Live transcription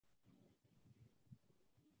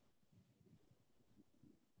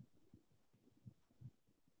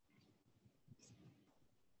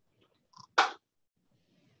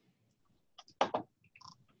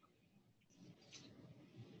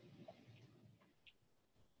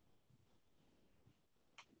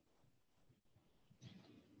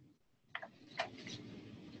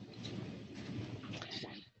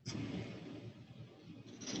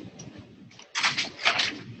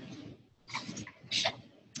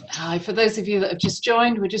Hi, for those of you that have just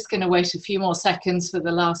joined, we're just going to wait a few more seconds for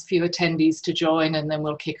the last few attendees to join, and then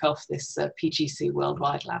we'll kick off this PGC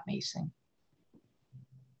Worldwide Lab meeting.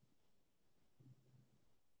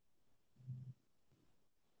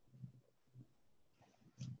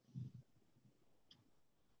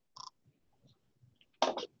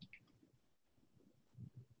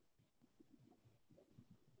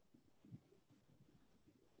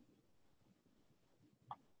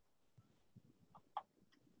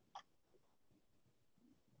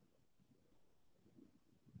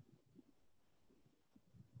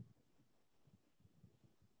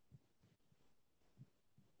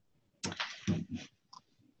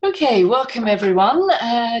 Okay, welcome everyone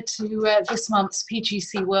to this month's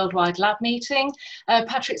PGC Worldwide Lab meeting.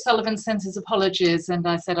 Patrick Sullivan sends his apologies, and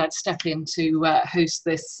I said I'd step in to host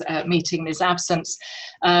this meeting in his absence.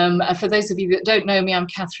 For those of you that don't know me, I'm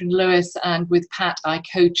Catherine Lewis, and with Pat I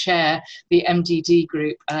co-chair the MDD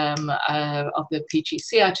group of the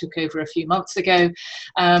PGC. I took over a few months ago,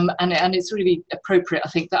 and it's really appropriate, I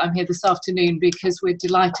think, that I'm here this afternoon because we're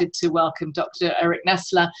delighted to welcome Dr. Eric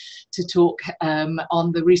Nestler to talk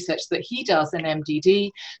on the research that he does in MDD.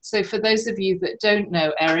 So for those of you that don't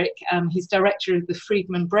know Eric, he's director of the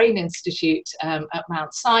Friedman Brain Institute at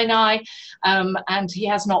Mount Sinai, and he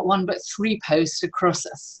has not one but 3 posts across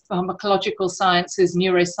pharmacological sciences,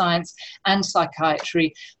 neuroscience and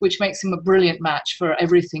psychiatry, which makes him a brilliant match for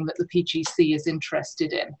everything that the PGC is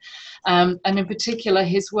interested in. And in particular,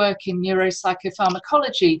 his work in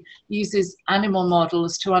neuropsychopharmacology uses animal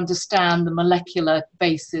models to understand the molecular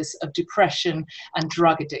basis of depression and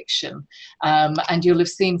drug addiction. And you'll have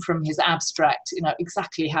seen from his abstract,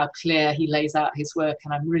 exactly how clear he lays out his work,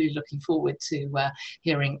 and I'm really looking forward to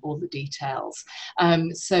hearing all the details.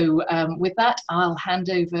 With that, I'll hand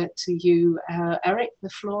over to you, Eric. The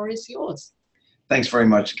floor is yours. Thanks very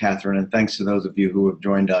much, Catherine, and thanks to those of you who have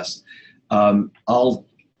joined us. I'll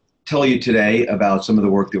tell you today about some of the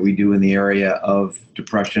work that we do in the area of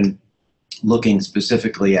depression, looking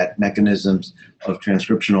specifically at mechanisms of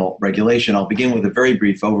transcriptional regulation. I'll begin with a very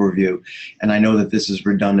brief overview, and I know that this is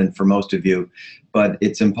redundant for most of you, but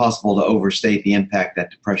it's impossible to overstate the impact that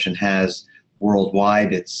depression has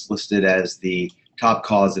worldwide. It's listed as the top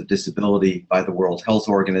cause of disability by the World Health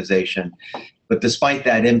Organization. But despite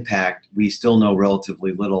that impact, we still know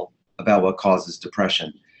relatively little about what causes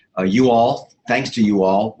depression. Thanks to you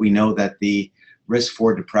all, we know that the risk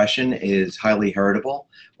for depression is highly heritable,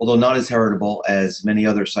 although not as heritable as many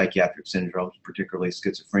other psychiatric syndromes, particularly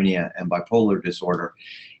schizophrenia and bipolar disorder.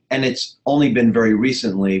 And it's only been very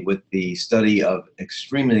recently, with the study of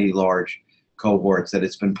extremely large cohorts, that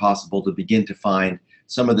it's been possible to begin to find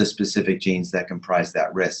some of the specific genes that comprise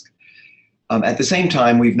that risk. At the same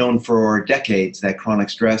time, we've known for decades that chronic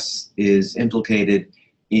stress is implicated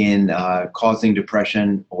in causing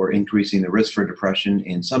depression or increasing the risk for depression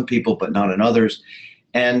in some people, but not in others.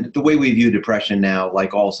 And the way we view depression now,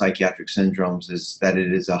 like all psychiatric syndromes, is that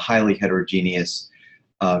it is a highly heterogeneous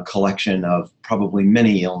collection of probably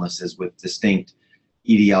many illnesses with distinct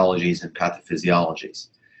etiologies and pathophysiologies.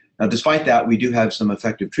 Now, despite that, we do have some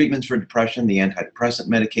effective treatments for depression, the antidepressant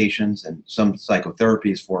medications, and some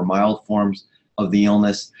psychotherapies for mild forms of the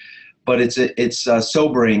illness. But it's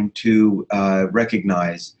sobering to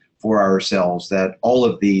recognize for ourselves that all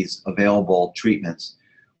of these available treatments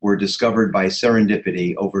were discovered by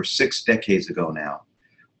serendipity over 6 decades ago now.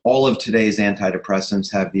 All of today's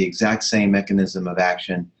antidepressants have the exact same mechanism of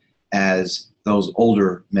action as those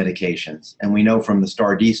older medications. And we know from the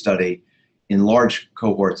STAR-D study in large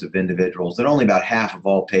cohorts of individuals that only about half of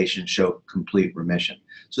all patients show complete remission.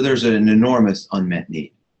 So there's an enormous unmet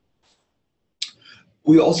need.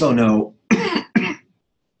 We also know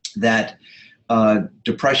that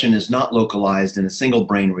depression is not localized in a single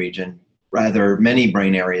brain region. Rather, many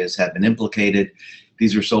brain areas have been implicated.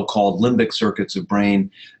 These are so-called limbic circuits of brain.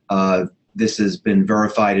 This has been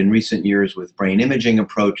verified in recent years with brain imaging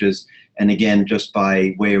approaches. And again, just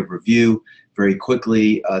by way of review, very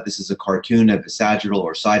quickly, this is a cartoon of the sagittal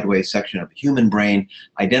or sideways section of the human brain,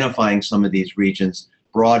 identifying some of these regions,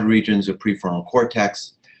 broad regions of prefrontal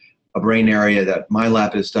cortex, a brain area that my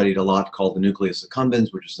lab has studied a lot called the nucleus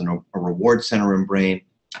accumbens, which is a reward center in brain,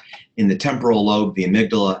 in the temporal lobe, the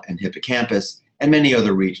amygdala and hippocampus, and many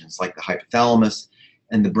other regions like the hypothalamus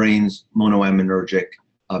and the brain's monoaminergic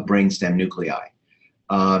brainstem nuclei.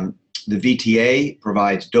 The VTA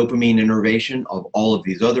provides dopamine innervation of all of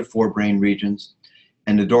these other 4 brain regions,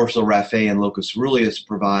 and the dorsal raphe and locus coeruleus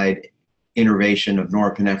provide innervation of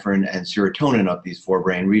norepinephrine and serotonin of these 4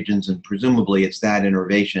 brain regions, and presumably it's that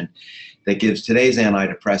innervation that gives today's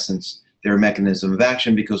antidepressants their mechanism of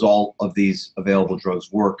action, because all of these available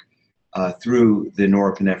drugs work through the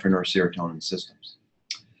norepinephrine or serotonin systems.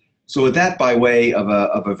 So with that, by way of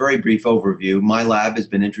a very brief overview, my lab has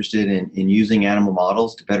been interested in using animal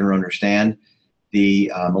models to better understand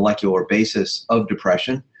the molecular basis of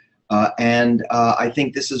depression. And I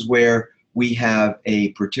think this is where we have a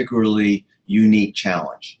particularly unique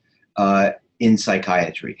challenge in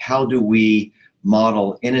psychiatry. How do we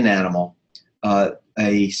model in an animal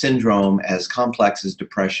a syndrome as complex as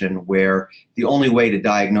depression, where the only way to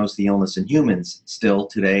diagnose the illness in humans still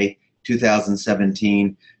today,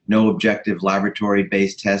 2017, no objective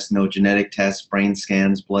laboratory-based tests, no genetic tests, brain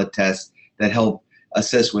scans, blood tests that help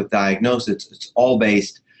assist with diagnosis. It's all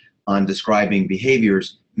based on describing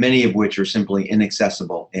behaviors, many of which are simply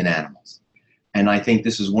inaccessible in animals. And I think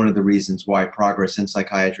this is one of the reasons why progress in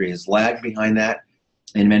psychiatry has lagged behind that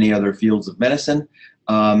in many other fields of medicine.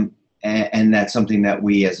 And that's something that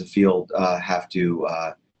we as a field have to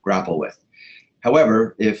grapple with.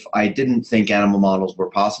 However, if I didn't think animal models were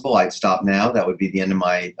possible, I'd stop now. That would be the end of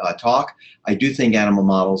my talk. I do think animal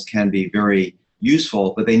models can be very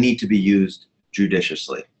useful, but they need to be used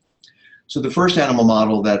judiciously. So the first animal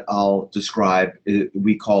model that I'll describe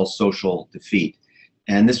we call social defeat.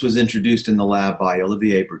 And this was introduced in the lab by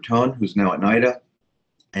Olivier Breton, who's now at NIDA,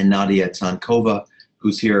 and Nadia Tsankova,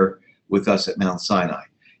 who's here with us at Mount Sinai.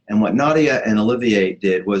 And what Nadia and Olivier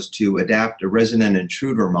did was to adapt a resident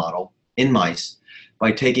intruder model in mice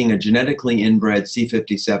by taking a genetically inbred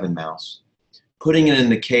C57 mouse, putting it in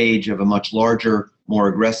the cage of a much larger, more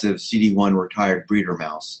aggressive CD1 retired breeder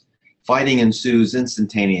mouse. Fighting ensues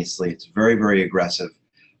instantaneously. It's very, very aggressive.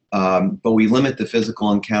 But we limit the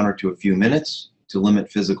physical encounter to a few minutes to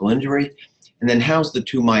limit physical injury, and then house the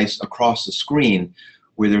two mice across the screen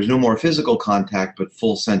where there's no more physical contact but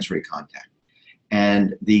full sensory contact.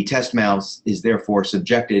 And the test mouse is therefore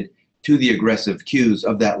subjected to the aggressive cues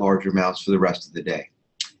of that larger mouse for the rest of the day.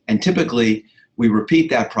 And typically, we repeat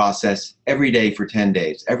that process every day for 10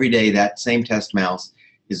 days. Every day, that same test mouse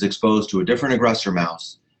is exposed to a different aggressor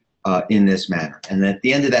mouse in this manner. And at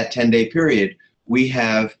the end of that 10-day period, we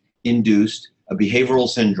have induced a behavioral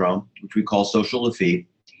syndrome, which we call social defeat,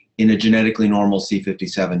 in a genetically normal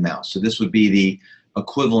C57 mouse. So this would be the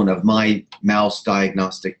equivalent of my mouse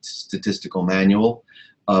diagnostic statistical manual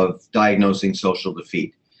of diagnosing social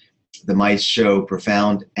defeat. The mice show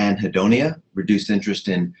profound anhedonia, reduced interest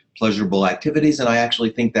in pleasurable activities, and I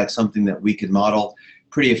actually think that's something that we could model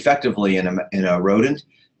pretty effectively in a rodent.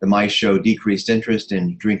 The mice show decreased interest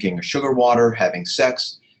in drinking sugar water, having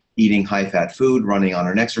sex, eating high-fat food, running on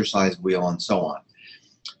an exercise wheel, and so on.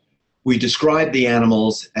 We describe the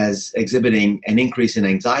animals as exhibiting an increase in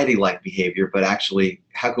anxiety-like behavior, but actually,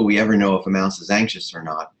 how could we ever know if a mouse is anxious or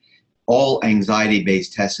not? All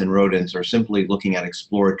anxiety-based tests in rodents are simply looking at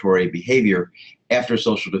exploratory behavior. After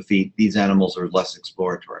social defeat, these animals are less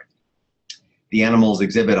exploratory. The animals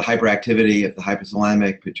exhibit a hyperactivity of the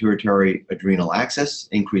hypothalamic pituitary adrenal axis,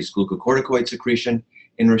 increased glucocorticoid secretion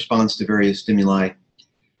in response to various stimuli,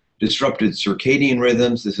 disrupted circadian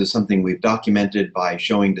rhythms. This is something we've documented by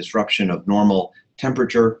showing disruption of normal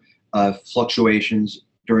temperature fluctuations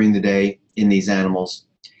during the day in these animals.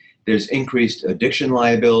 There's increased addiction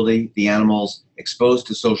liability. The animals exposed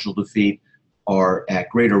to social defeat are at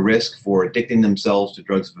greater risk for addicting themselves to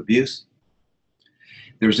drugs of abuse.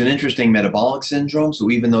 There's an interesting metabolic syndrome.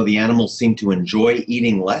 So even though the animals seem to enjoy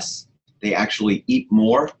eating less, they actually eat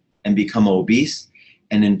more and become obese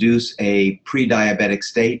and induce a pre-diabetic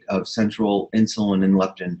state of central insulin and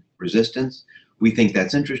leptin resistance. We think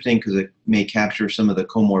that's interesting because it may capture some of the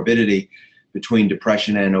comorbidity between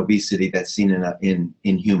depression and obesity that's seen in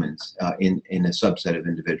humans, in a subset of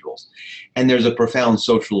individuals. And there's a profound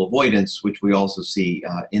social avoidance, which we also see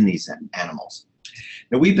in these animals.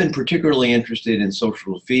 Now, we've been particularly interested in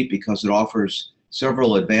social defeat because it offers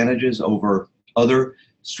several advantages over other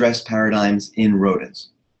stress paradigms in rodents.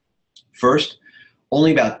 First,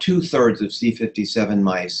 only about 2/3 of C57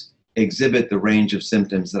 mice exhibit the range of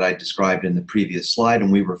symptoms that I described in the previous slide,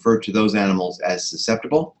 and we refer to those animals as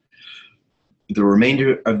susceptible. The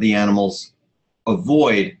remainder of the animals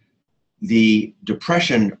avoid the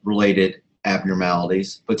depression-related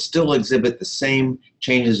abnormalities, but still exhibit the same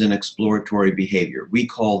changes in exploratory behavior. We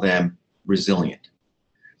call them resilient.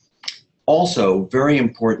 Also, very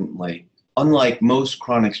importantly, unlike most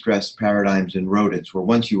chronic stress paradigms in rodents, where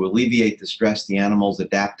once you alleviate the stress, the animals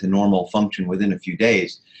adapt to normal function within a few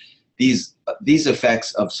days, these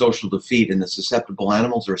effects of social defeat in the susceptible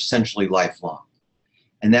animals are essentially lifelong.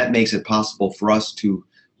 And that makes it possible for us to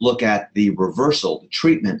look at the reversal, the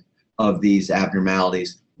treatment of these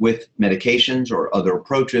abnormalities with medications or other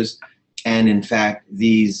approaches. And in fact,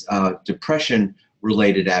 these depression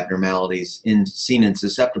related abnormalities seen in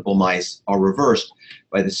susceptible mice are reversed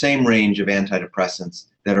by the same range of antidepressants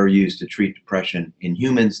that are used to treat depression in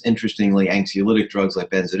humans. Interestingly, anxiolytic drugs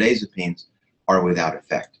like benzodiazepines are without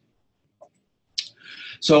effect.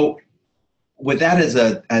 So with that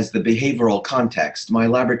as the behavioral context, my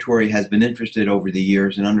laboratory has been interested over the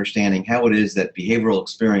years in understanding how it is that behavioral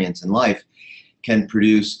experience in life can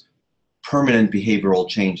produce permanent behavioral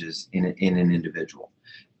changes in an individual.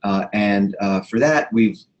 For that,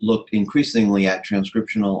 we've looked increasingly at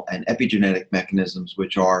transcriptional and epigenetic mechanisms,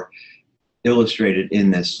 which are illustrated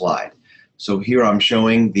in this slide. So here I'm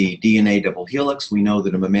showing the DNA double helix. We know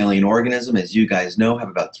that a mammalian organism, as you guys know, have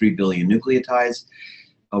about 3 billion nucleotides.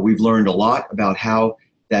 We've learned a lot about how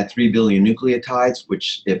that 3 billion nucleotides,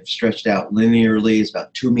 which if stretched out linearly is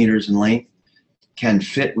about 2 meters in length, can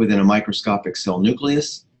fit within a microscopic cell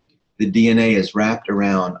nucleus. The DNA is wrapped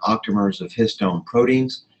around octamers of histone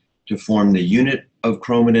proteins to form the unit of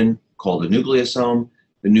chromatin called a nucleosome.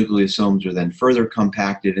 The nucleosomes are then further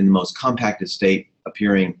compacted in the most compacted state,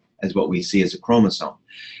 appearing as what we see as a chromosome.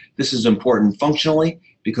 This is important functionally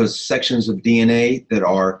because sections of DNA that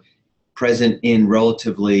are present in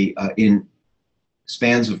relatively in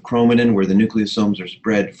spans of chromatin where the nucleosomes are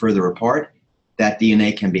spread further apart, that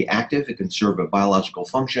DNA can be active, it can serve a biological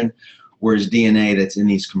function, whereas DNA that's in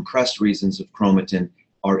these compressed regions of chromatin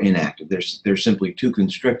are inactive. They're simply too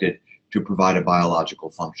constricted to provide a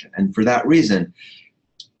biological function. And for that reason,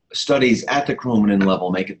 studies at the chromatin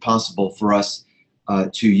level make it possible for us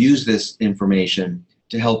to use this information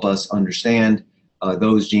to help us understand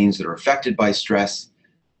those genes that are affected by stress.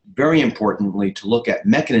 Very importantly, to look at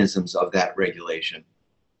mechanisms of that regulation.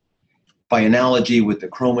 By analogy with the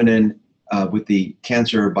chromatin, with the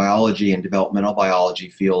cancer biology and developmental biology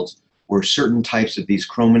fields, where certain types of these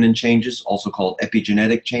chromatin changes, also called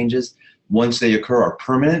epigenetic changes, once they occur are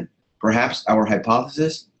permanent. Perhaps our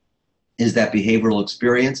hypothesis is that behavioral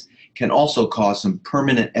experience can also cause some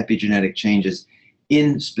permanent epigenetic changes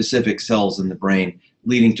in specific cells in the brain,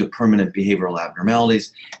 leading to permanent behavioral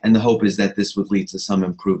abnormalities, and the hope is that this would lead to some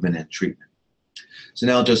improvement in treatment. So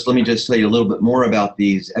now let me tell you a little bit more about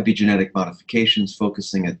these epigenetic modifications,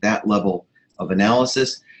 focusing at that level of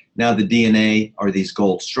analysis. Now the DNA are these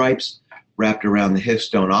gold stripes wrapped around the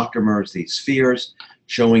histone octamers, these spheres,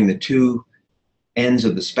 showing the two ends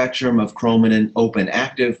of the spectrum of chromatin, open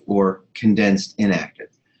active or condensed inactive.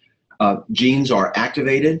 Genes are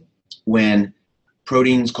activated when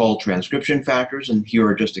proteins called transcription factors, and here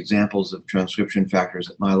are just examples of transcription factors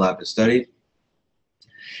that my lab has studied,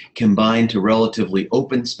 combine to relatively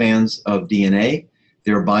open spans of DNA.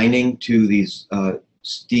 They're binding to these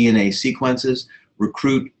DNA sequences,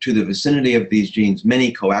 recruit to the vicinity of these genes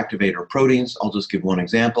many coactivator proteins. I'll just give one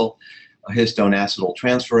example, a histone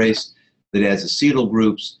acetyltransferase that adds acetyl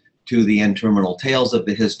groups to the N-terminal tails of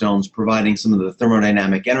the histones, providing some of the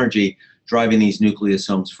thermodynamic energy, driving these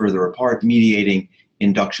nucleosomes further apart, mediating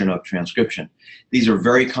induction of transcription. These are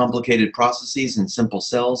very complicated processes in simple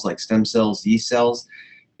cells like stem cells, yeast cells.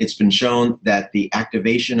 It's been shown that the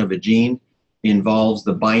activation of a gene involves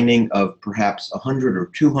the binding of perhaps 100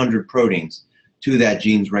 or 200 proteins to that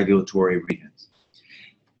gene's regulatory regions.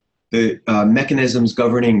 The mechanisms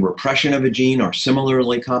governing repression of a gene are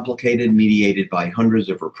similarly complicated, mediated by hundreds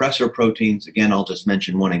of repressor proteins. Again, I'll just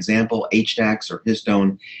mention one example, HDACs or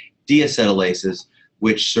histone deacetylases,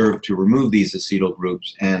 which serve to remove these acetyl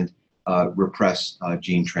groups and repress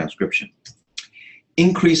gene transcription.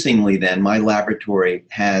 Increasingly then, my laboratory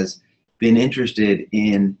has been interested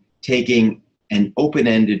in taking an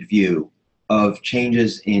open-ended view of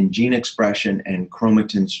changes in gene expression and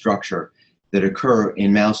chromatin structure that occur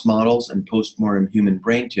in mouse models and postmortem human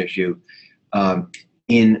brain tissue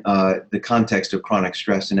in the context of chronic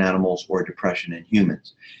stress in animals or depression in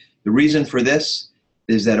humans. The reason for this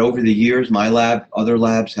is that over the years, my lab, other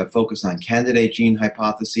labs have focused on candidate gene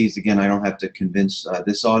hypotheses. Again, I don't have to convince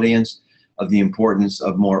this audience of the importance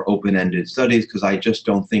of more open-ended studies because I just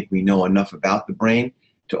don't think we know enough about the brain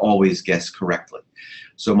to always guess correctly.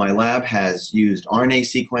 So my lab has used RNA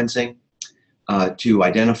sequencing to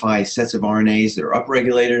identify sets of RNAs that are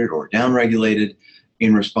upregulated or downregulated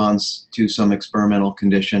in response to some experimental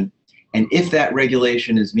condition. And if that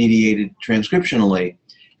regulation is mediated transcriptionally,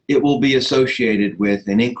 it will be associated with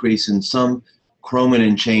an increase in some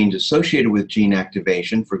chromatin change associated with gene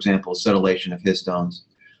activation, for example, acetylation of histones,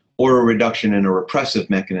 or a reduction in a repressive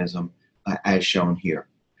mechanism as shown here.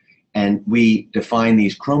 And we define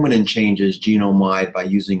these chromatin changes genome-wide by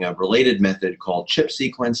using a related method called chip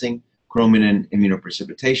sequencing, chromatin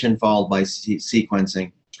immunoprecipitation followed by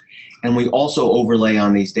sequencing. And we also overlay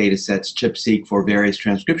on these data sets ChIP-seq for various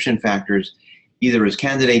transcription factors either as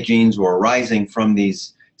candidate genes or arising from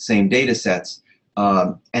these same data sets.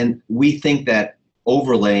 And we think that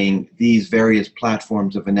overlaying these various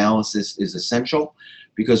platforms of analysis is essential,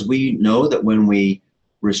 because we know that when we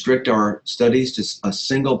restrict our studies to a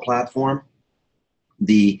single platform,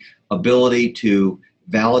 the ability to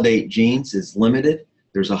validate genes is limited.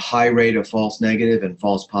 There's a high rate of false negative and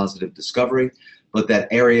false positive discovery, but that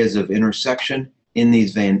areas of intersection in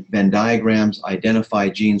these Venn diagrams identify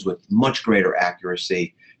genes with much greater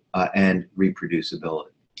accuracy and reproducibility.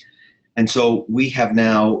 And so we have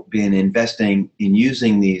now been investing in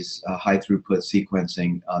using these high throughput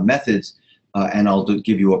sequencing methods, and I'll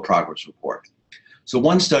give you a progress report. So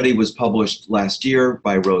one study was published last year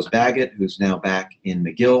by Rose Baggett, who's now back in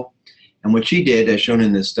McGill. And what she did, as shown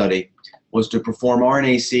in this study, was to perform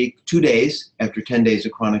RNA-seq 2 days after 10 days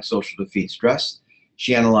of chronic social defeat stress.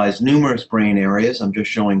 She analyzed numerous brain areas. I'm just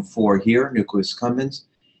showing 4 here: nucleus accumbens,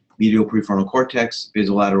 medial prefrontal cortex,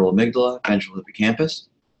 basolateral amygdala, ventral hippocampus.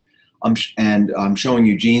 And I'm showing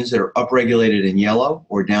you genes that are upregulated in yellow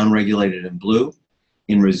or downregulated in blue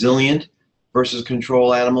in resilient versus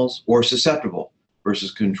control animals, or susceptible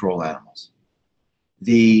versus control animals.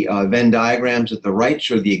 The Venn diagrams at the right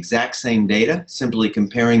show the exact same data, simply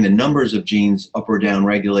comparing the numbers of genes up or down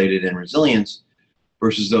regulated in resilience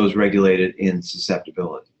versus those regulated in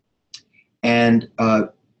susceptibility. And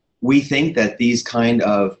we think that these kind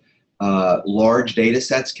of large data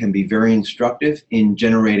sets can be very instructive in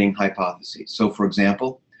generating hypotheses. So for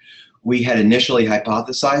example, we had initially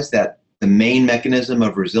hypothesized that the main mechanism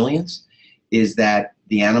of resilience is that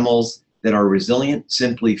the animals that are resilient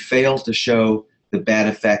simply fail to show the bad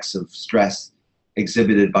effects of stress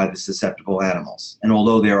exhibited by the susceptible animals. And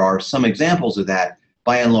although there are some examples of that,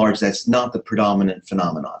 by and large, that's not the predominant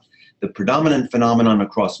phenomenon. The predominant phenomenon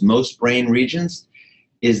across most brain regions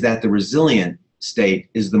is that the resilient state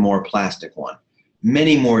is the more plastic one.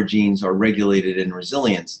 Many more genes are regulated in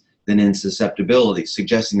resilience than in susceptibility,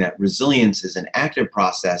 suggesting that resilience is an active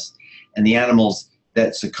process, and the animals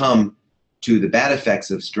that succumb to the bad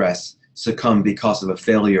effects of stress succumb because of a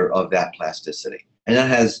failure of that plasticity. And that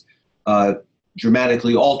has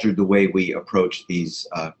dramatically altered the way we approach these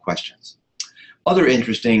questions. Other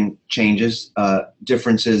interesting changes,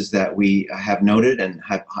 differences that we have noted and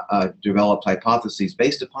have developed hypotheses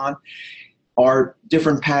based upon, are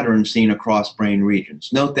different patterns seen across brain regions.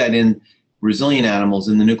 Note that in resilient animals,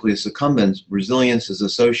 in the nucleus accumbens, resilience is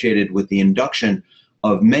associated with the induction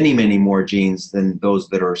of many, many more genes than those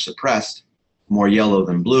that are suppressed, more yellow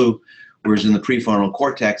than blue, whereas in the prefrontal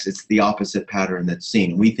cortex, it's the opposite pattern that's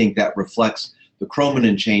seen. We think that reflects the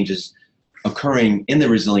chromatin changes occurring in the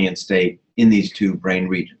resilient state in these 2 brain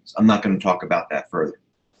regions. I'm not going to talk about that further.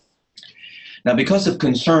 Now, because of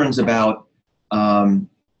concerns about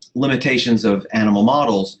limitations of animal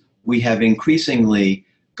models, we have increasingly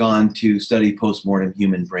gone to study postmortem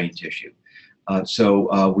human brain tissue.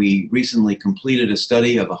 So we recently completed a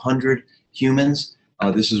study of 100 humans.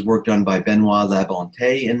 This is work done by Benoit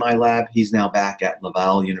Labonté in my lab. He's now back at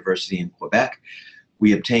Laval University in Quebec.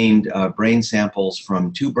 We obtained brain samples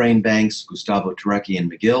from 2 brain banks, Gustavo Turecki in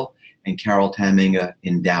McGill and Carol Taminga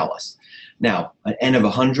in Dallas. Now, an N of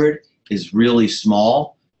 100 is really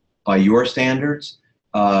small by your standards.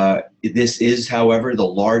 This is, however, the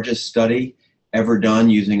largest study ever done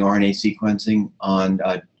using RNA sequencing on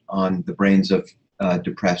the brains of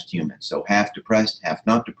depressed humans. So half depressed, half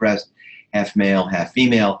not depressed, half male, half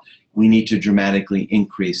female. We need to dramatically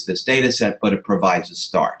increase this data set, but it provides a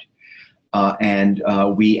start.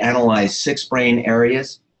 We analyzed 6 brain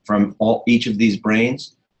areas from each of these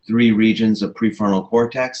brains, 3 regions of prefrontal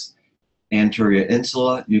cortex, anterior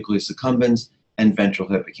insula, nucleus accumbens, and ventral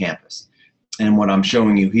hippocampus. And what I'm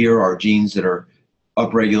showing you here are genes that are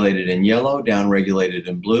upregulated in yellow, downregulated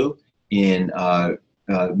in blue, in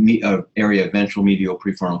area of ventral medial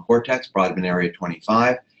prefrontal cortex, Brodmann area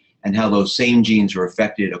 25, and how those same genes are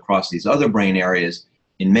affected across these other brain areas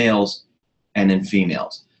in males and in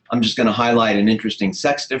females. I'm just going to highlight an interesting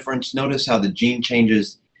sex difference. Notice how the gene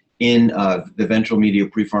changes in the ventral medial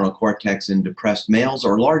prefrontal cortex in depressed males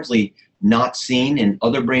are largely not seen in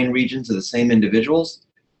other brain regions of the same individuals,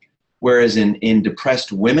 whereas in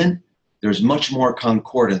depressed women, there's much more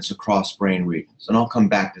concordance across brain regions. And I'll come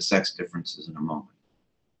back to sex differences in a moment.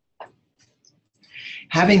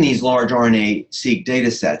 Having these large RNA-seq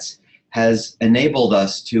data sets has enabled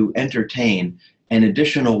us to entertain an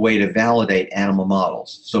additional way to validate animal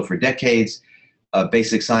models. So for decades,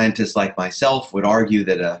 basic scientists like myself would argue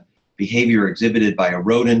that a behavior exhibited by a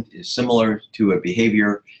rodent is similar to a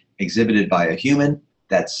behavior exhibited by a human.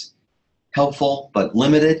 That's helpful but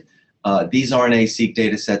limited. These RNA-seq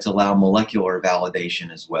data sets allow molecular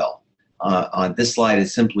validation as well. on this slide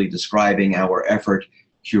is simply describing our effort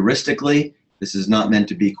heuristically. This is not meant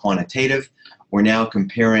to be quantitative. We're now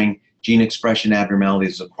comparing gene expression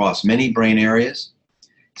abnormalities across many brain areas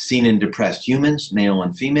seen in depressed humans, male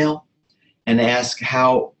and female, and ask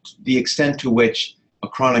how the extent to which a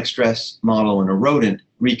chronic stress model in a rodent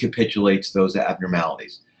recapitulates those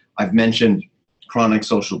abnormalities. I've mentioned chronic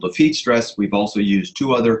social defeat stress. We've also used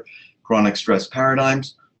two other chronic stress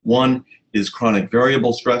paradigms. One is chronic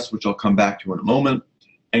variable stress, which I'll come back to in a moment,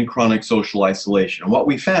 and chronic social isolation. And what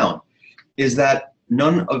we found is that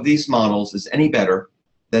none of these models is any better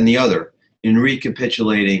than the other in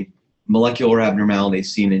recapitulating molecular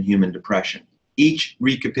abnormalities seen in human depression. Each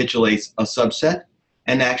recapitulates a subset,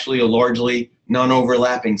 and actually a largely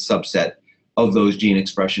non-overlapping subset of those gene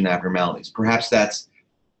expression abnormalities. Perhaps that's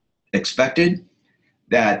expected,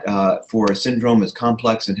 that for a syndrome as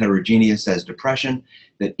complex and heterogeneous as depression,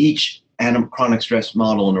 that each chronic stress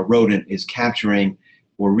model in a rodent is capturing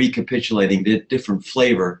or recapitulating the different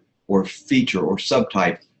flavor or feature or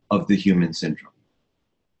subtype of the human syndrome.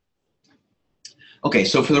 Okay,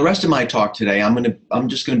 so for the rest of my talk today, I'm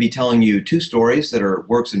just going to be telling you two stories that are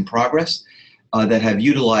works in progress that have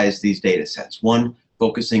utilized these data sets. One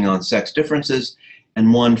focusing on sex differences,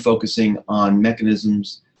 and one focusing on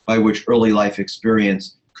mechanisms by which early life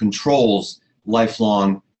experience controls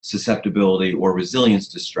lifelong susceptibility or resilience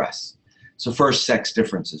to stress. So first, sex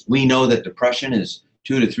differences. We know that depression is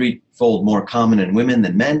 2 to 3-fold more common in women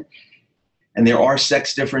than men, and there are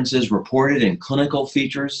sex differences reported in clinical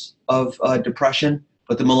features of depression,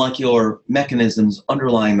 but the molecular mechanisms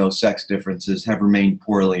underlying those sex differences have remained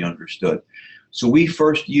poorly understood. So we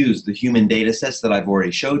first used the human data sets that I've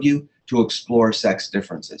already showed you to explore sex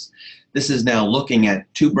differences. This is now looking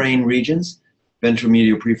at two brain regions,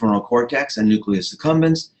 ventromedial prefrontal cortex and nucleus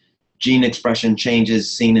accumbens, gene expression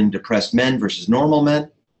changes seen in depressed men versus normal men,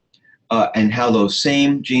 and how those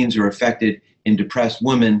same genes are affected in depressed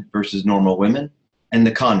women versus normal women, and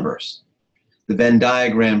the converse. The Venn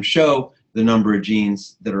diagrams show the number of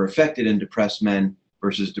genes that are affected in depressed men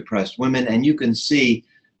versus depressed women, and you can see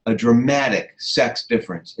a dramatic sex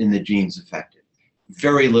difference in the genes affected.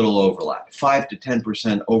 Very little overlap, 5 to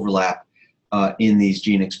 10% overlap in these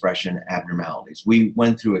gene expression abnormalities. We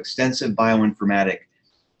went through extensive bioinformatic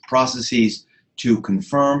processes to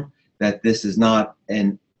confirm that this is not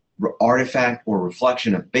an artifact or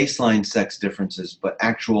reflection of baseline sex differences, but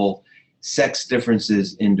actual sex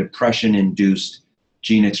differences in depression-induced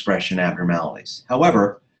gene expression abnormalities.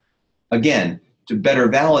 However, again, to better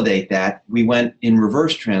validate that, we went in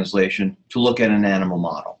reverse translation to look at an animal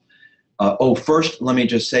model. First, let me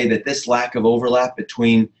just say that this lack of overlap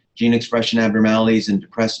between gene expression abnormalities in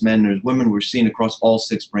depressed men and women were seen across all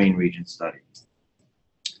 6 brain regions studied.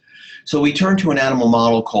 So we turned to an animal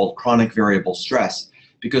model called chronic variable stress,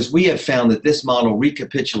 because we have found that this model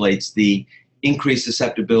recapitulates the increased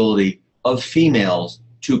susceptibility of females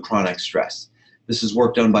to chronic stress. This is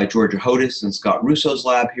work done by Georgia Hodis and Scott Russo's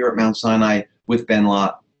lab here at Mount Sinai with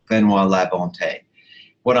Benoit Labonte.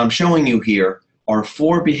 What I'm showing you here are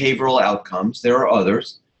 4 behavioral outcomes. There are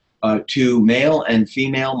others. To male and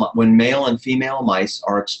female, when male and female mice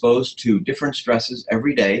are exposed to different stresses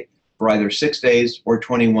every day for either 6 days or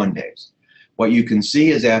 21 days. What you can see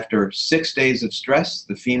is after 6 days of stress,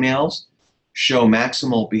 the females show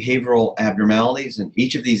maximal behavioral abnormalities in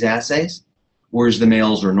each of these assays, whereas the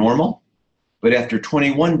males are normal. But after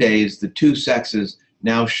 21 days, the two sexes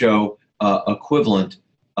now show equivalent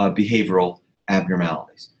behavioral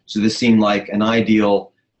abnormalities. So this seemed like an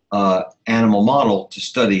ideal animal model to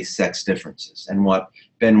study sex differences. And what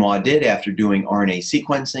Benoit did after doing RNA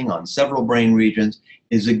sequencing on several brain regions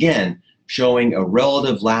is again showing a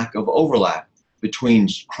relative lack of overlap between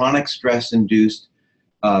chronic stress-induced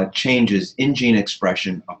changes in gene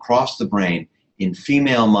expression across the brain in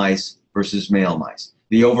female mice versus male mice.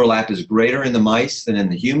 The overlap is greater in the mice than in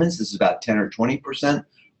the humans. This is about 10 or 20%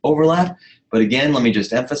 overlap. But again, let me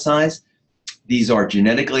just emphasize, these are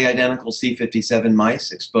genetically identical C57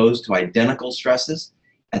 mice exposed to identical stresses.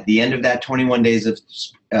 At the end of that 21 days of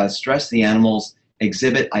stress, the animals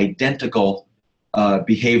exhibit identical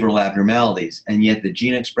behavioral abnormalities, and yet the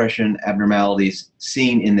gene expression abnormalities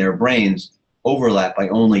seen in their brains overlap by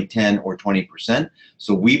only 10 or 20%.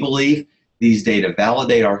 So we believe these data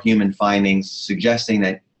validate our human findings, suggesting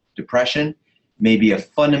that depression may be a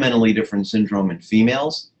fundamentally different syndrome in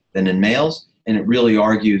females than in males, and it really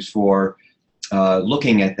argues for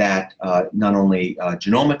looking at that not only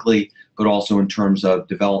genomically, but also in terms of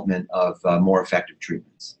development of more effective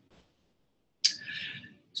treatments.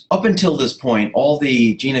 Up until this point, all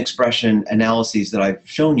the gene expression analyses that I've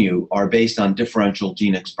shown you are based on differential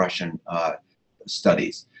gene expression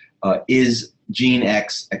studies. is gene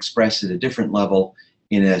X expressed at a different level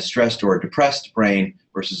in a stressed or depressed brain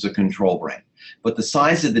versus a control brain. But the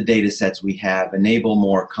size of the data sets we have enable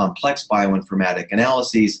more complex bioinformatic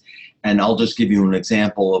analyses, and I'll just give you an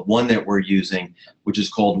example of one that we're using, which is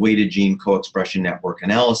called weighted gene co-expression network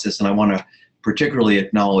analysis. And I want to particularly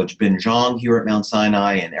acknowledge Bin Zhang here at Mount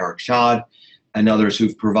Sinai and Eric Schad and others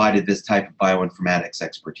who've provided this type of bioinformatics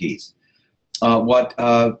expertise. What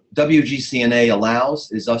WGCNA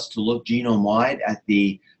allows is us to look genome-wide at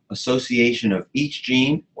the association of each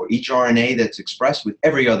gene or each RNA that's expressed with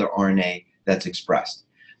every other RNA that's expressed.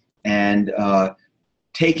 And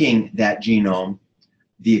taking that genome,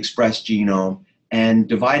 the expressed genome, and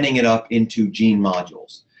dividing it up into gene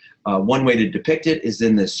modules. One way to depict it is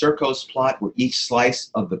in the Circos plot, where each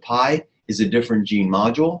slice of the pie is a different gene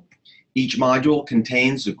module. Each module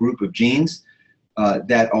contains a group of genes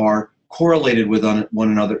that are correlated with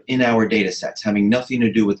one another in our data sets, having nothing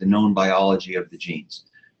to do with the known biology of the genes.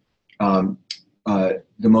 The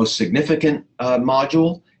most significant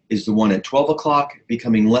module is the one at 12 o'clock,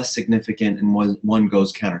 becoming less significant, and one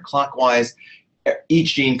goes counterclockwise.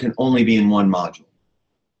 Each gene can only be in one module.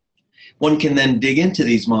 One can then dig into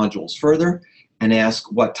these modules further and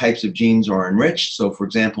ask what types of genes are enriched. So, for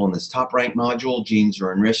example, in this top-ranked module, genes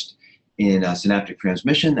are enriched in synaptic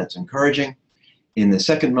transmission. That's encouraging. In the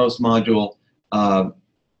second-most module,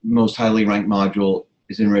 most highly ranked module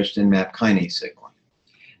is enriched in MAP kinase signaling.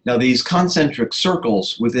 Now, these concentric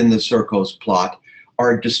circles within the Circos plot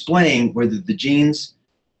are displaying whether the genes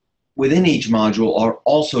within each module are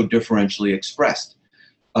also differentially expressed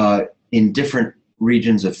in different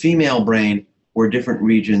regions of female brain or different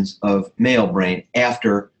regions of male brain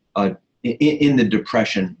after in the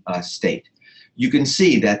depression state. You can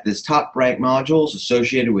see that this top-ranked module is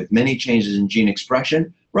associated with many changes in gene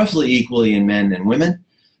expression, roughly equally in men and women.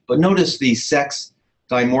 But notice the sex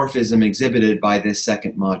dimorphism exhibited by this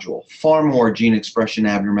second module. Far more gene expression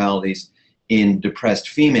abnormalities in depressed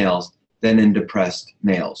females than in depressed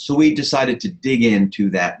males. So we decided to dig into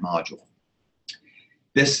that module.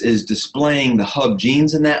 This is displaying the hub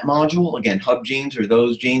genes in that module. Again, hub genes are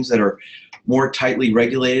those genes that are more tightly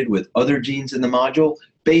regulated with other genes in the module,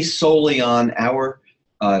 based solely on our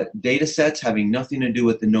data sets having nothing to do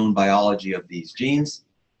with the known biology of these genes.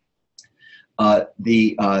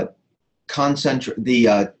 The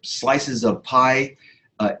slices of pie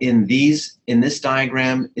in this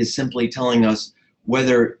diagram is simply telling us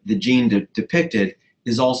whether the gene depicted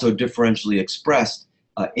is also differentially expressed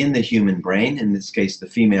in the human brain, in this case the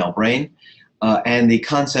female brain, and the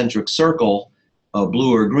concentric circle,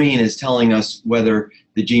 blue or green, is telling us whether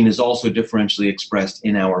the gene is also differentially expressed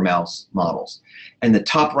in our mouse models. And the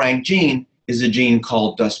top-ranked gene is a gene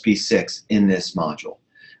called DUSP6 in this module.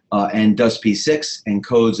 And DUSP6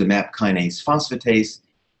 encodes a MAP kinase phosphatase,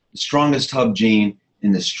 the strongest hub gene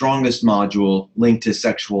in the strongest module linked to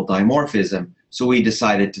sexual dimorphism, so we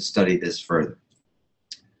decided to study this further.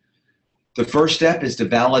 The first step is to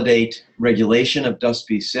validate regulation of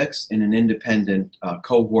DUSP6 in an independent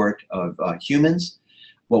cohort of humans.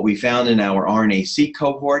 What we found in our RNA-seq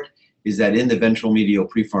cohort is that in the ventral medial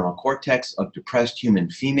prefrontal cortex of depressed human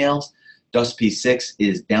females, DUSP6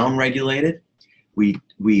 is downregulated.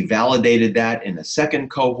 We validated that in a second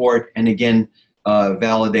cohort, and again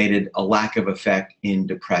validated a lack of effect in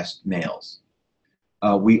depressed males.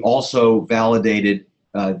 We also validated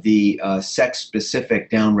the sex-specific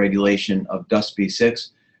downregulation of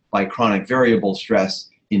DUSP6 by chronic variable stress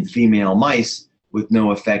in female mice with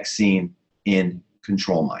no effect seen in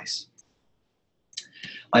control mice.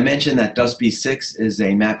 I mentioned that DUSP6 is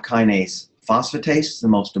a MAP kinase phosphatase. The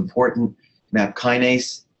most important MAP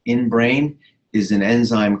kinase in brain is an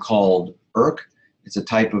enzyme called ERK. It's a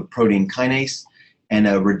type of protein kinase, and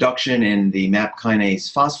a reduction in the MAP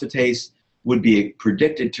kinase phosphatase would be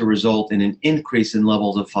predicted to result in an increase in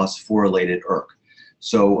levels of phosphorylated ERK.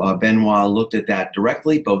 So Benoit looked at that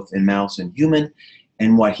directly, both in mouse and human,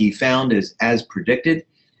 and what he found is, as predicted,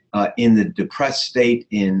 in the depressed state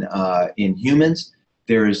in humans,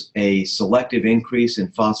 there's a selective increase in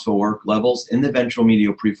phospho-ERK levels in the ventral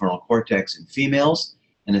medial prefrontal cortex in females,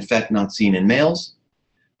 an effect not seen in males,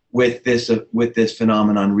 with this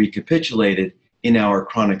phenomenon recapitulated in our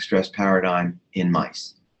chronic stress paradigm in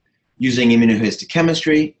mice. Using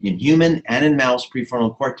immunohistochemistry in human and in mouse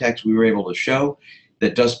prefrontal cortex, we were able to show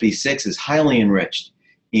that DUSP6 is highly enriched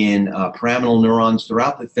in pyramidal neurons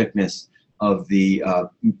throughout the thickness of the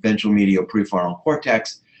ventral medial prefrontal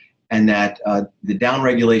cortex, and that the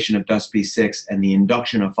downregulation of DUSP6 and the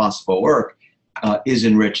induction of phospho-ERK is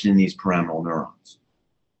enriched in these pyramidal neurons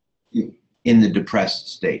in the depressed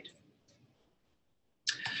state.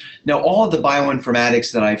 Now, all of the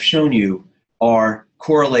bioinformatics that I've shown you are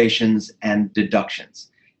correlations and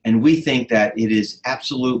deductions. And we think that it is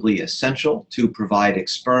absolutely essential to provide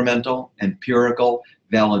experimental, empirical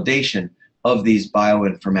validation of these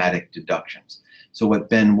bioinformatic deductions. So what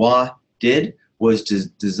Benoit did was to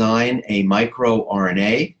design a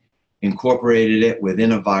microRNA, incorporated it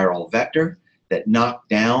within a viral vector that knocked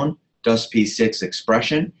down DUSP6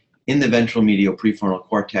 expression in the ventral medial prefrontal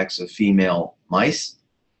cortex of female mice.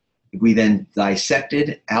 We then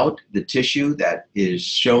dissected out the tissue that is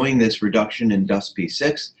showing this reduction in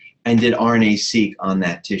DUSP6 and did RNA-seq on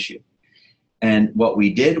that tissue. And what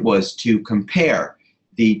we did was to compare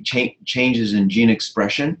the changes in gene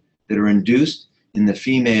expression that are induced in the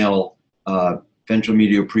female ventral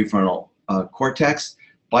medial prefrontal cortex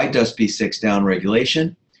by DUSP6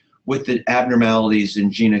 downregulation with the abnormalities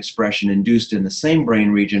in gene expression induced in the same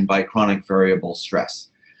brain region by chronic variable stress.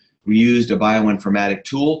 We used a bioinformatic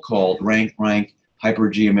tool called rank-rank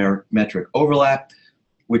hypergeometric overlap,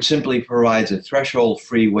 which simply provides a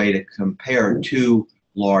threshold-free way to compare two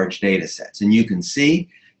large data sets. And you can see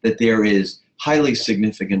that there is highly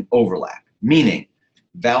significant overlap, meaning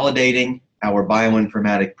validating our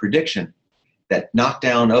bioinformatic prediction that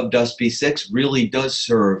knockdown of DUSP6 really does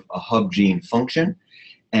serve a hub gene function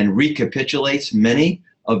and recapitulates many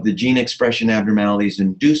of the gene expression abnormalities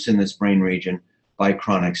induced in this brain region by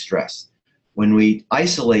chronic stress. When we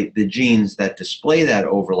isolate the genes that display that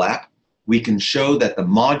overlap, we can show that the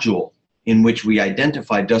module in which we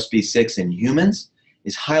identify DUSP6 in humans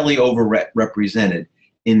is highly overrepresented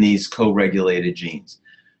in these co-regulated genes.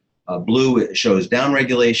 Blue shows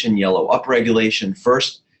downregulation, yellow upregulation.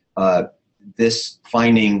 First, this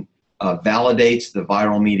finding validates the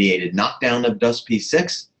viral-mediated knockdown of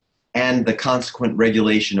DUSP6 and the consequent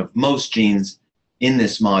regulation of most genes in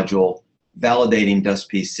this module, validating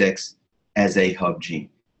DUSP6 as a hub gene.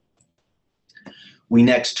 We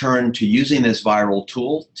next turn to using this viral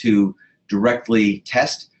tool to directly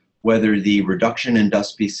test whether the reduction in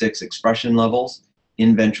DUSP6 expression levels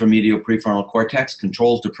in ventromedial prefrontal cortex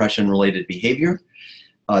controls depression-related behavior.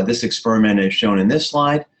 This experiment is shown in this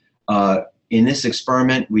slide. In this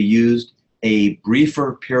experiment, we used a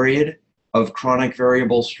briefer period of chronic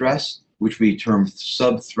variable stress, which we term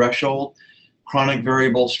subthreshold chronic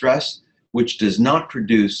variable stress, which does not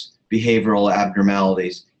produce behavioral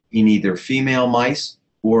abnormalities in either female mice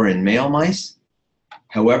or in male mice.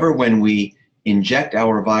 However, when we inject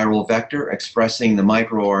our viral vector expressing the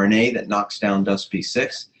microRNA that knocks down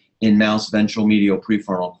DUSP6 in mouse ventral medial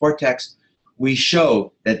prefrontal cortex, we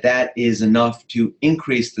show that that is enough to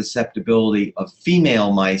increase the susceptibility of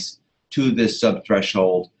female mice to this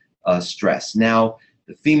subthreshold stress. Now,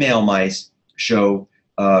 the female mice show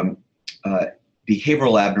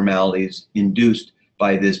behavioral abnormalities induced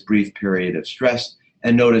by this brief period of stress,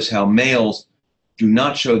 and notice how males do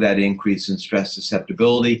not show that increase in stress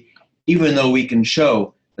susceptibility, even though we can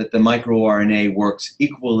show that the microRNA works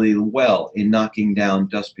equally well in knocking down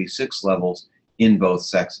DUSP6 levels in both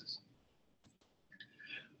sexes.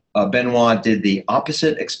 Benoit did the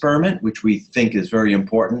opposite experiment, which we think is very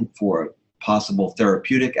important for possible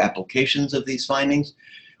therapeutic applications of these findings.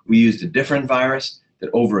 We used a different virus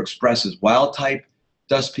that overexpresses wild-type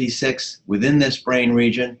DUSP6 within this brain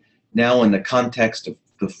region, now in the context of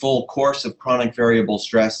the full course of chronic variable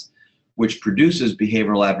stress, which produces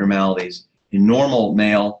behavioral abnormalities in normal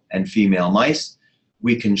male and female mice.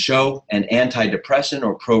 We can show an antidepressant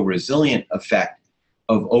or pro-resilient effect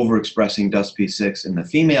of overexpressing DUSP6 in the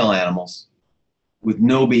female animals with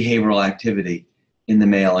no behavioral activity in the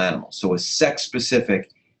male animals. So a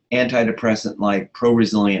sex-specific antidepressant-like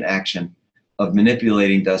pro-resilient action of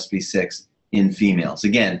manipulating DUSP6 in females.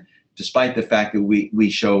 Again, despite the fact that we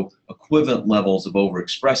show equivalent levels of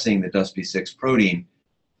overexpressing the DUSP6 protein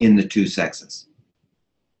in the two sexes.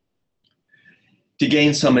 To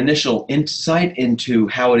gain some initial insight into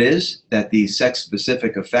how it is that these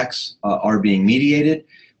sex-specific effects are being mediated,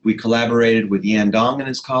 we collaborated with Yan Dong and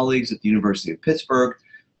his colleagues at the University of Pittsburgh,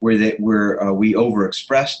 where we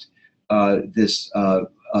overexpressed the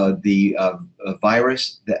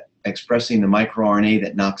virus that expressing the microRNA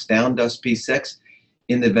that knocks down DUSP6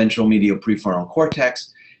 in the ventral medial prefrontal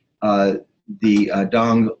cortex. The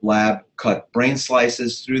Dong lab cut brain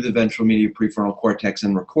slices through the ventral medial prefrontal cortex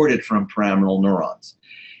and recorded from pyramidal neurons.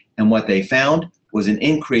 And what they found was an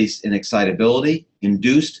increase in excitability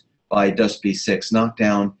induced by DUSP6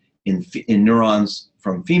 knockdown in neurons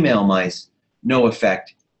from female mice, no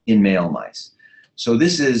effect in male mice. So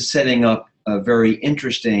this is setting up a very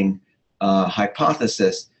interesting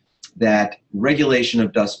hypothesis that regulation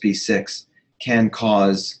of DUSP6 can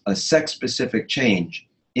cause a sex-specific change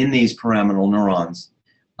in these pyramidal neurons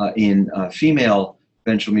in female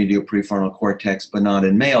ventral medial prefrontal cortex, but not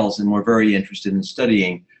in males, and we're very interested in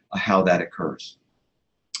studying how that occurs.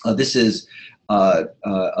 This is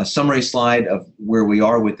a summary slide of where we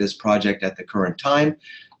are with this project at the current time.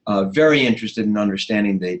 Very interested in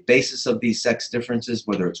understanding the basis of these sex differences,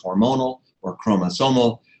 whether it's hormonal or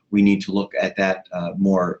chromosomal. We need to look at that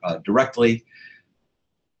more directly.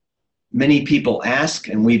 Many people ask,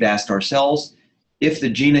 and we've asked ourselves, if the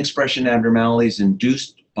gene expression abnormalities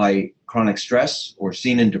induced by chronic stress or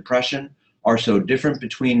seen in depression are so different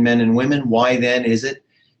between men and women, why then is it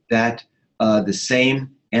that the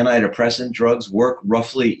same antidepressant drugs work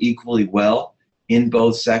roughly equally well in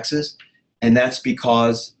both sexes? And that's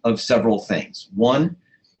because of several things. One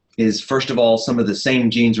is, first of all, some of the same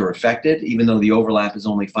genes are affected, even though the overlap is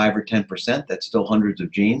only 5 or 10%, that's still hundreds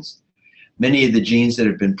of genes. Many of the genes that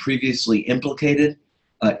have been previously implicated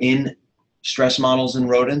in stress models in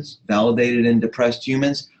rodents, validated in depressed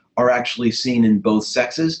humans, are actually seen in both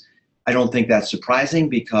sexes. I don't think that's surprising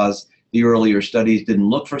because the earlier studies didn't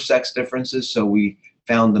look for sex differences, so we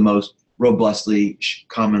found the most robustly,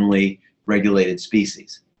 commonly regulated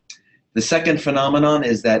species. The second phenomenon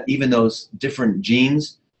is that even those different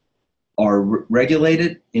genes are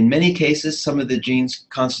regulated, in many cases, some of the genes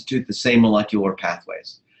constitute the same molecular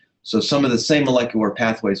pathways. So some of the same molecular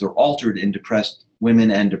pathways are altered in depressed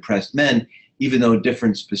women and depressed men, even though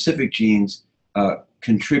different specific genes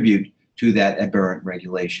contribute to that aberrant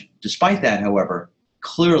regulation. Despite that, however,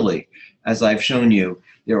 clearly, as I've shown you,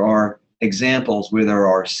 there are examples where there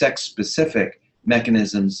are sex-specific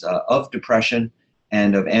mechanisms of depression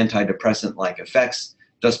and of antidepressant-like effects.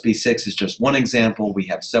 DUSP6 is just one example. We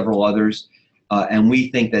have several others, and we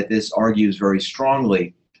think that this argues very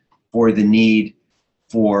strongly for the need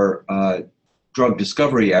for drug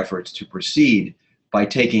discovery efforts to proceed by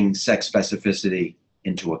taking sex specificity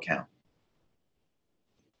into account.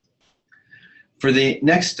 For the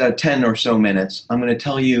next 10 or so minutes, I'm going to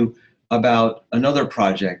tell you about another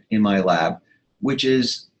project in my lab, which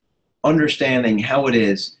is understanding how it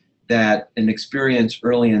is that an experience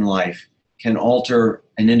early in life can alter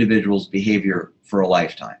an individual's behavior for a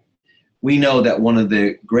lifetime. We know that one of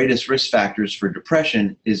the greatest risk factors for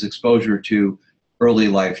depression is exposure to early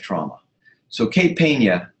life trauma. So Kate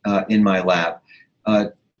Pena in my lab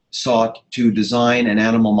sought to design an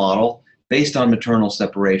animal model based on maternal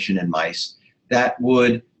separation in mice that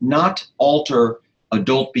would not alter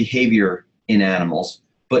adult behavior in animals,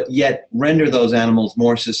 but yet render those animals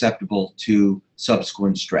more susceptible to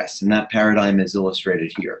subsequent stress. And that paradigm is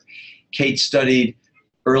illustrated here. Kate studied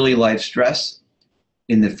early life stress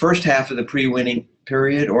in the first half of the pre-weaning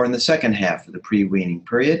period or in the second half of the pre-weaning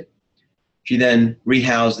period. She then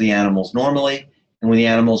rehoused the animals normally, and when the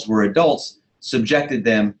animals were adults, subjected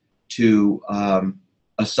them to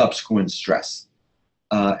a subsequent stress.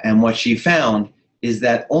 And what she found is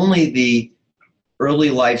that only the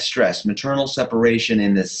early life stress, maternal separation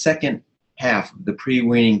in the second half of the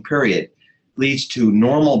pre-weaning period, leads to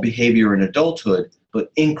normal behavior in adulthood,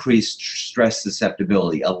 but increased stress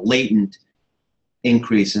susceptibility, a latent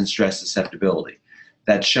increase in stress susceptibility.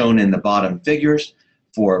 That's shown in the bottom figures.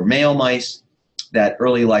 For male mice, that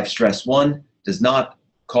early life stress 1 does not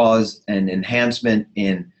cause an enhancement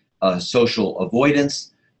in social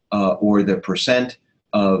avoidance or the percent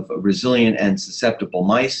of resilient and susceptible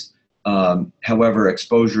mice. However,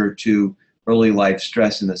 exposure to early life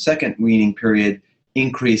stress in the second weaning period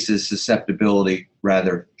increases susceptibility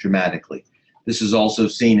rather dramatically. This is also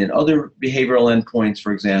seen in other behavioral endpoints,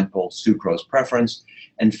 for example, sucrose preference,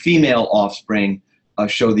 and female offspring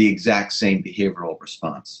show the exact same behavioral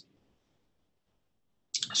response.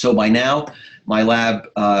 So by now, my lab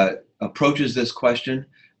approaches this question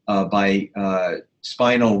by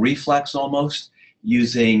spinal reflex almost,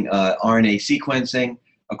 using RNA sequencing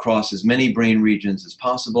across as many brain regions as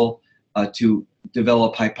possible to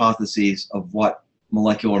develop hypotheses of what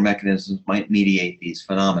molecular mechanisms might mediate these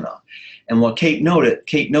phenomena. And what Kate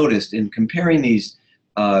noticed in comparing these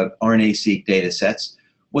RNA-seq data sets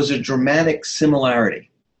was a dramatic similarity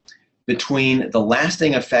between the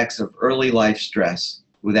lasting effects of early life stress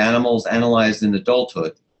with animals analyzed in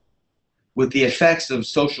adulthood with the effects of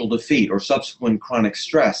social defeat or subsequent chronic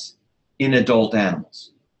stress in adult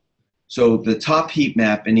animals. So the top heat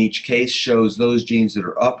map in each case shows those genes that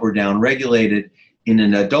are up or down regulated in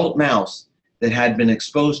an adult mouse that had been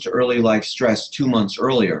exposed to early life stress 2 months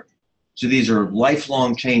earlier. So these are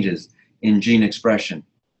lifelong changes in gene expression.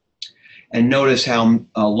 And notice how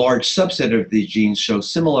a large subset of these genes show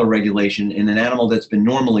similar regulation in an animal that's been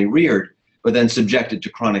normally reared, but then subjected to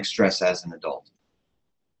chronic stress as an adult.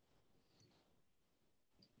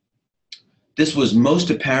 This was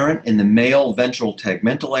most apparent in the male ventral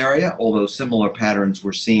tegmental area, although similar patterns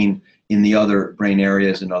were seen in the other brain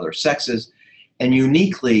areas in other sexes. And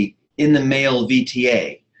uniquely in the male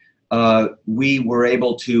VTA, we were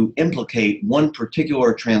able to implicate one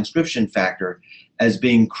particular transcription factor as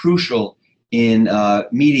being crucial in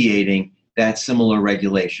mediating that similar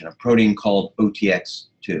regulation, a protein called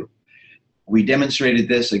OTX2. We demonstrated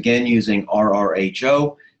this again using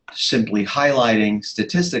RRHO, simply highlighting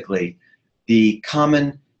statistically the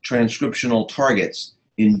common transcriptional targets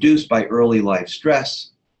induced by early life stress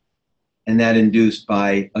and that induced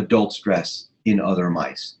by adult stress in other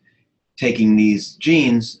mice. Taking these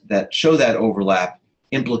genes that show that overlap,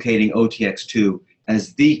 implicating OTX2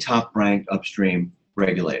 as the top-ranked upstream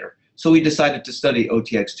regulator. So we decided to study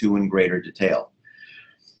OTX2 in greater detail.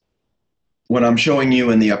 What I'm showing you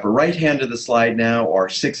in the upper right hand of the slide now are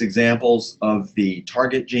 6 examples of the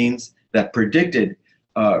target genes that predicted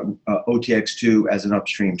OTX2 as an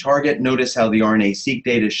upstream target. Notice how the RNA-seq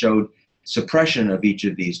data showed suppression of each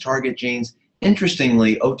of these target genes.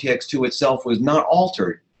 Interestingly, OTX2 itself was not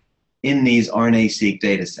altered in these RNA-seq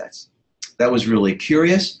data sets. That was really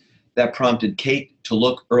curious. That prompted Kate to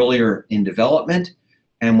look earlier in development,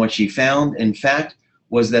 and what she found, in fact,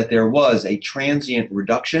 was that there was a transient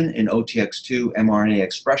reduction in OTX2 mRNA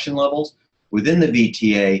expression levels within the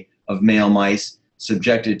VTA of male mice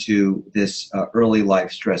subjected to this early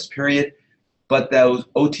life stress period, but those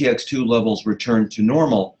OTX2 levels returned to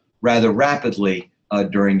normal rather rapidly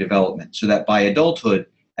during development, so that by adulthood,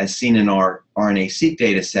 as seen in our RNA-seq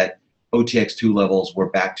data set, OTX2 levels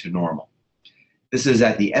were back to normal. This is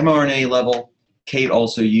at the mRNA level. Kate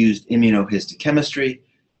also used immunohistochemistry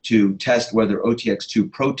to test whether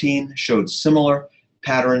OTX2 protein showed similar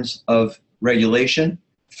patterns of regulation.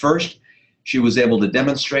 First, she was able to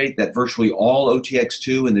demonstrate that virtually all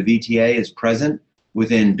OTX2 in the VTA is present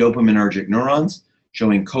within dopaminergic neurons,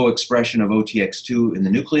 showing co-expression of OTX2 in the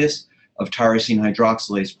nucleus of tyrosine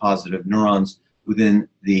hydroxylase positive neurons within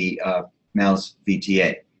the mouse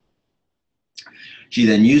VTA. She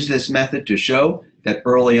then used this method to show that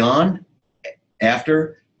early on,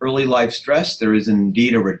 after early life stress, there is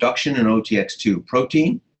indeed a reduction in OTX2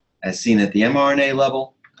 protein, as seen at the mRNA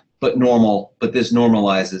level, but this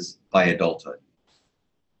normalizes by adulthood.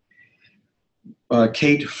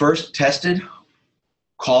 Kate first tested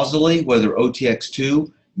causally whether OTX2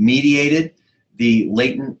 mediated the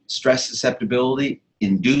latent stress susceptibility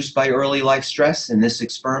induced by early life stress. In this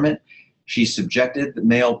experiment, she subjected the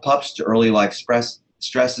male pups to early life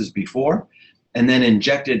stresses before, and then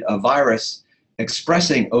injected a virus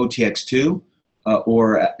expressing OTX2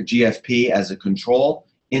 or GFP as a control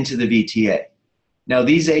into the VTA. Now,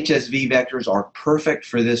 these HSV vectors are perfect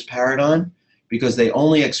for this paradigm because they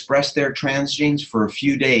only express their transgenes for a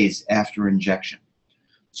few days after injection.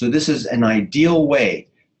 So this is an ideal way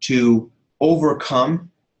to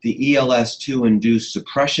overcome the ELS2-induced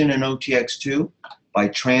suppression in OTX2 by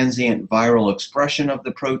transient viral expression of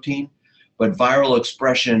the protein, but viral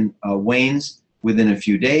expression wanes within a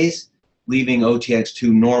few days, leaving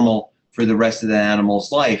OTX2 normal for the rest of the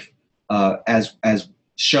animal's life, as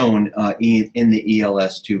shown in the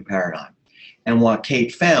ELS2 paradigm. And what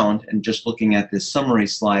Kate found, and just looking at this summary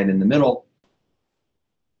slide in the middle,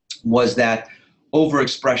 was that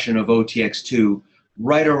overexpression of OTX2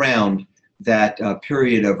 right around that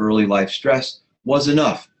period of early life stress was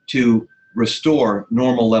enough to restore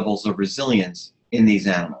normal levels of resilience in these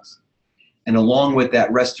animals. And along with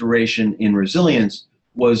that restoration in resilience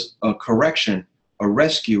was a correction, a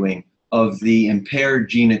rescuing of the impaired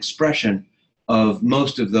gene expression of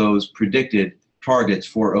most of those predicted targets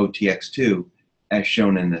for OTX2, as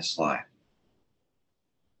shown in this slide.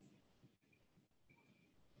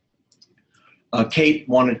 Kate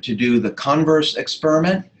wanted to do the converse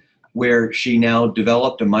experiment, where she now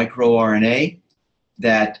developed a microRNA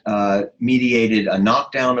that mediated a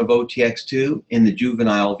knockdown of OTX2 in the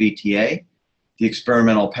juvenile VTA. The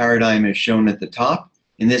experimental paradigm is shown at the top.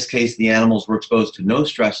 In this case, the animals were exposed to no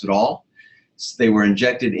stress at all. So they were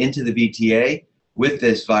injected into the VTA with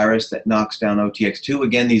this virus that knocks down OTX2.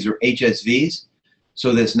 Again, these are HSVs,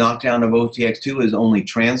 so this knockdown of OTX2 is only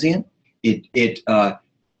transient. It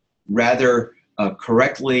rather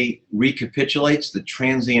correctly recapitulates the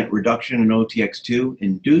transient reduction in OTX2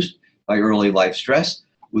 induced by early life stress,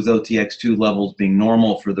 with OTX2 levels being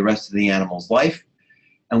normal for the rest of the animal's life.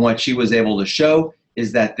 And what she was able to show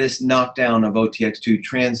is that this knockdown of OTX2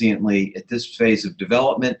 transiently at this phase of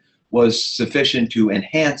development was sufficient to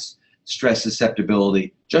enhance stress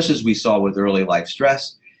susceptibility, just as we saw with early life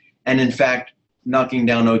stress. And in fact, knocking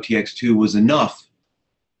down OTX2 was enough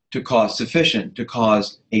to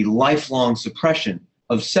cause a lifelong suppression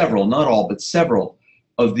of several, not all, but several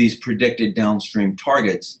of these predicted downstream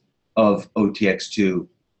targets of OTX2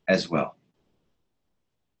 as well.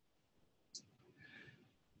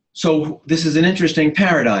 So this is an interesting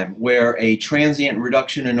paradigm where a transient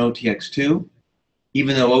reduction in OTX2,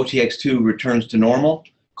 even though OTX2 returns to normal,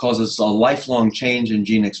 causes a lifelong change in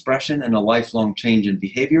gene expression and a lifelong change in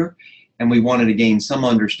behavior. And we wanted to gain some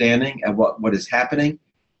understanding of what is happening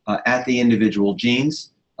at the individual genes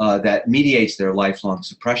that mediates their lifelong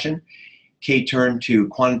suppression. Kate turned to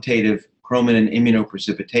quantitative chromatin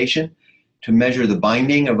immunoprecipitation to measure the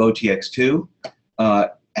binding of OTX2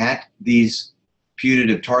 at these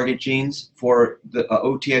putative target genes for the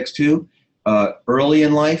OTX2 early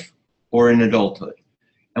in life or in adulthood.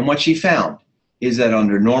 And what she found is that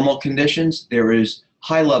under normal conditions, there is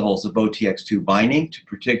high levels of OTX2 binding to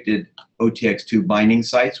predicted OTX2 binding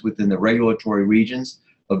sites within the regulatory regions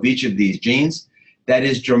of each of these genes that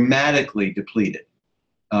is dramatically depleted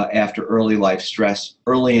after early life stress,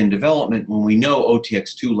 early in development, when we know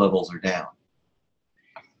OTX2 levels are down.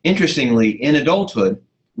 Interestingly, in adulthood,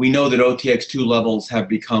 we know that OTX2 levels have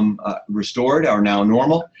become restored, are now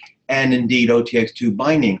normal, and indeed OTX2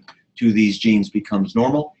 binding to these genes becomes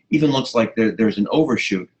normal. Even looks like there's an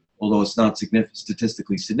overshoot, although it's not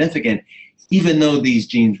statistically significant, even though these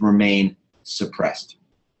genes remain suppressed.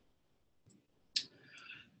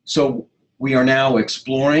 So we are now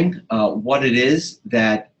exploring what it is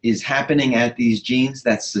that is happening at these genes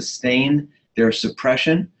that sustain their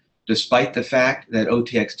suppression, despite the fact that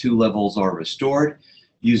OTX2 levels are restored,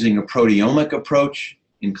 using a proteomic approach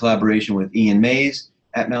in collaboration with Ian Mays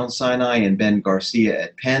at Mount Sinai and Ben Garcia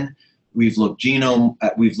at Penn. We've looked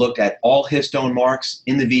at all histone marks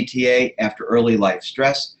in the VTA after early life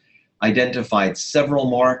stress, identified several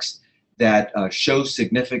marks that show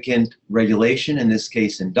significant regulation, in this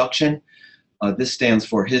case induction. This stands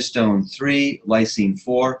for histone 3, lysine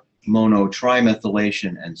 4,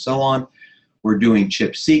 monotrimethylation, and so on. We're doing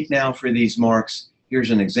ChIP-seq now for these marks.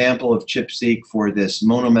 Here's an example of ChIP-seq for this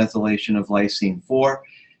monomethylation of lysine 4.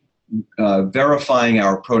 Verifying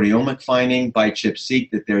our proteomic finding by ChIP-seq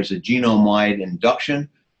that there's a genome-wide induction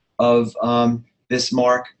of this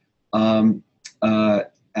mark.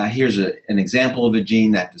 Here's an example of a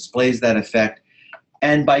gene that displays that effect.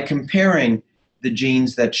 And by comparing the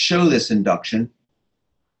genes that show this induction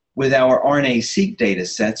with our RNA-seq data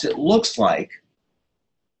sets, it looks like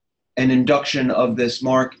an induction of this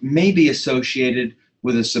mark may be associated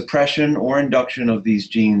with a suppression or induction of these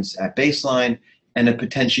genes at baseline and a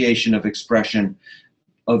potentiation of expression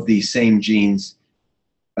of these same genes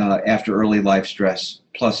after early life stress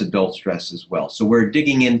plus adult stress as well. So we're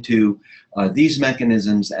digging into these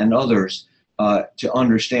mechanisms and others to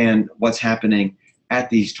understand what's happening at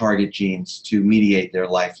these target genes to mediate their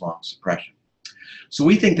lifelong suppression. So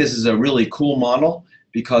we think this is a really cool model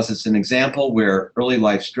because it's an example where early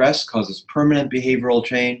life stress causes permanent behavioral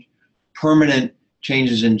change, permanent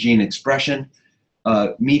changes in gene expression,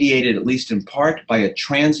 mediated at least in part by a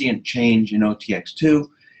transient change in OTX2.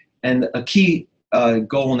 And a key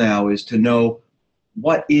goal now is to know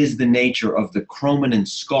what is the nature of the chromatin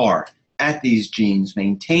scar at these genes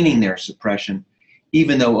maintaining their suppression,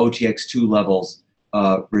 even though OTX2 levels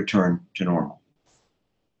return to normal.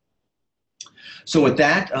 So with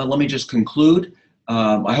that, let me just conclude.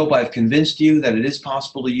 I hope I've convinced you that it is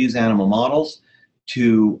possible to use animal models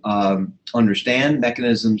to understand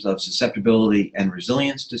mechanisms of susceptibility and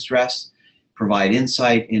resilience to stress, provide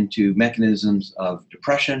insight into mechanisms of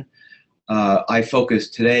depression. I focus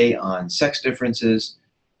today on sex differences,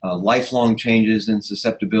 lifelong changes in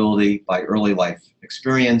susceptibility by early life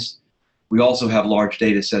experience. We also have large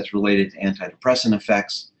data sets related to antidepressant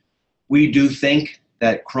effects. We do think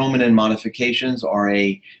that chromatin modifications are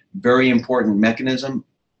a very important mechanism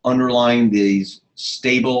underlying these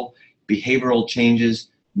stable behavioral changes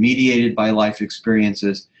mediated by life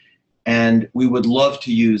experiences. And we would love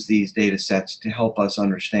to use these data sets to help us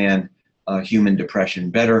understand human depression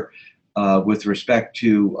better. With respect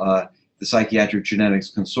to the Psychiatric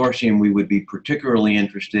Genetics Consortium, we would be particularly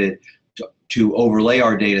interested to overlay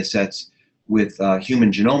our data sets with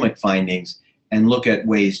human genomic findings and look at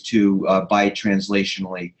ways to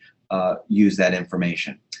bi-translationally use that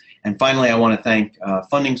information. And finally, I want to thank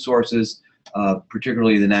funding sources,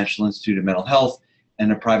 particularly the National Institute of Mental Health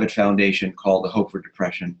and a private foundation called the Hope for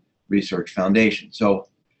Depression Research Foundation. So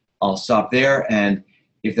I'll stop there, and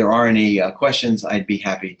if there are any questions, I'd be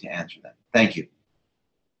happy to answer them. Thank you.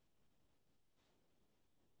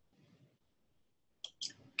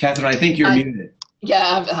 Catherine, I think you're muted.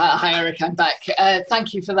 Yeah, hi Eric, I'm back.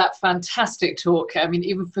 Thank you for that fantastic talk. I mean,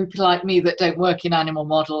 even for people like me that don't work in animal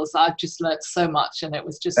models, I've just learnt so much and it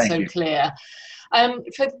was just Thank so you. clear.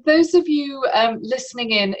 For those of you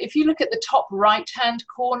listening in, if you look at the top right-hand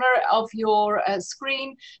corner of your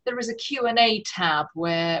screen, there is a Q&A tab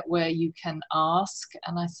where you can ask,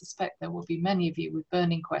 and I suspect there will be many of you with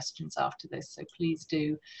burning questions after this, so please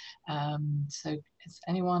do. So is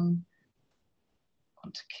anyone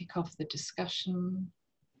want to kick off the discussion?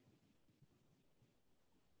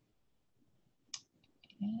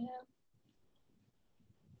 Yeah.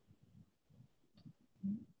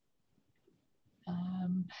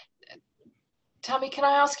 Tammy, can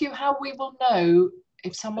I ask you how we will know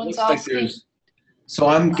if someone's asking? So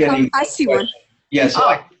I'm getting. I see one. Yeah.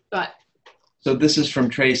 So right. So this is from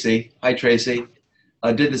Tracy. Hi, Tracy.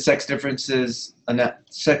 Did the sex difference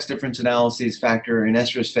analyses factor in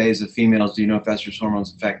estrus phase of females? Do you know if estrus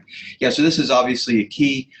hormones affect? Yeah. So this is obviously a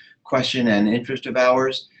key question and interest of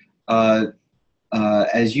ours.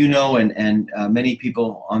 As you know, and many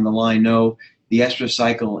people on the line know, the estrus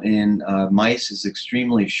cycle in mice is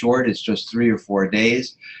extremely short. It's just 3 or 4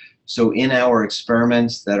 days. So in our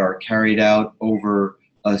experiments that are carried out over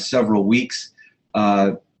several weeks,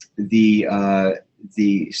 the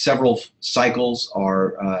several cycles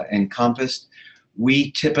are encompassed.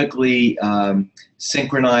 We typically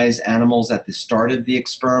synchronize animals at the start of the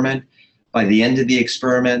experiment. By the end of the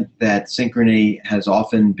experiment, that synchrony has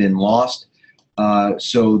often been lost.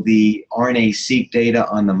 So the RNA-seq data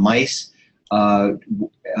on the mice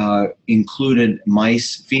included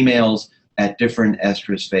mice, females, at different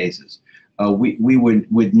estrus phases. We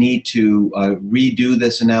would need to redo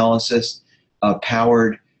this analysis,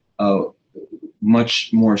 powered much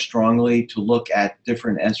more strongly to look at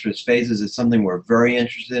different estrus phases. It's something we're very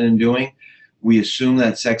interested in doing. We assume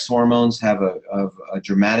that sex hormones have a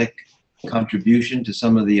dramatic contribution to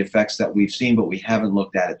some of the effects that we've seen, but we haven't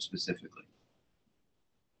looked at it specifically.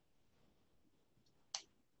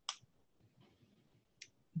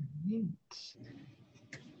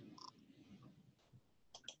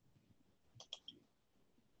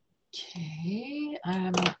 Okay.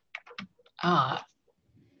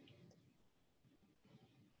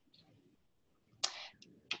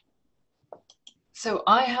 So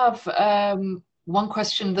I have one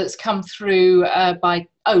question that's come through by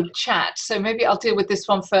chat. So maybe I'll deal with this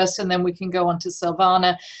one first and then we can go on to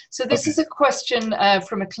Silvana. So this is a question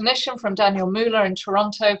from a clinician, from Daniel Mueller in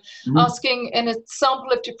Toronto, asking, in a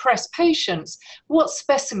sample of depressed patients, what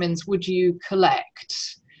specimens would you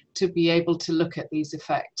collect to be able to look at these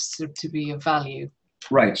effects, to be of value?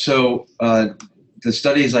 Right. So the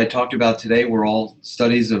studies I talked about today were all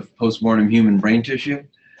studies of postmortem human brain tissue.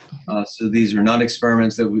 So these are not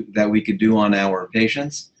experiments that we could do on our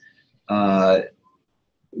patients. I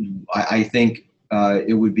think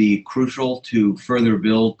it would be crucial to further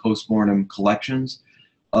build postmortem collections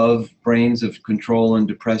of brains of control and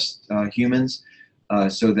depressed humans,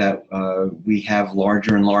 so that we have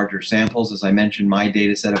larger and larger samples. As I mentioned, my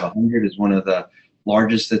data set of 100 is one of the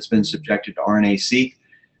largest that's been subjected to RNA-seq.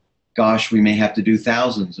 Gosh, we may have to do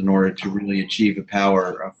thousands in order to really achieve a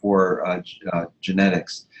power for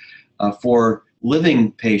genetics. For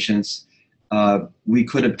living patients, we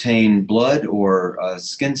could obtain blood or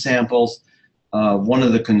skin samples. One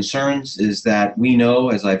of the concerns is that we know,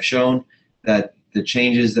 as I've shown, that the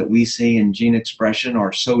changes that we see in gene expression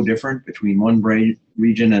are so different between one brain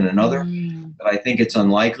region and another that I think it's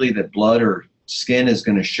unlikely that blood or skin is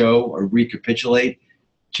going to show or recapitulate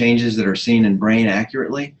changes that are seen in brain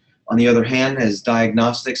accurately. On the other hand, as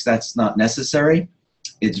diagnostics, that's not necessary.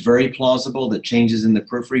 It's very plausible that changes in the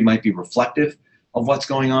periphery might be reflective of what's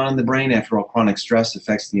going on in the brain. After all, chronic stress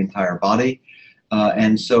affects the entire body.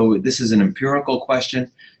 And so this is an empirical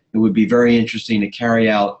question. It would be very interesting to carry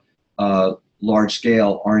out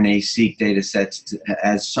large-scale RNA-seq data sets,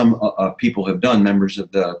 as some people have done, members of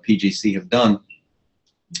the PGC have done,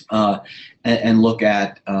 and look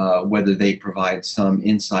at whether they provide some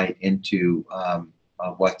insight into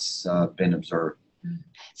what's been observed.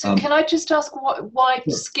 So can I just ask, why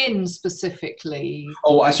skin specifically?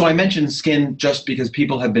 Oh, so I mentioned skin just because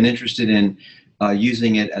people have been interested in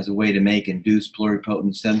using it as a way to make induced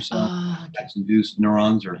pluripotent stem cells, induced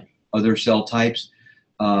neurons or other cell types.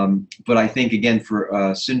 But I think, again, for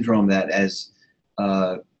a syndrome that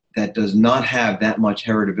does not have that much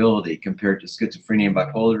heritability compared to schizophrenia and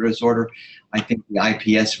bipolar disorder, I think the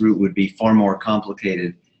IPS route would be far more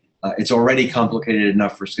complicated. It's already complicated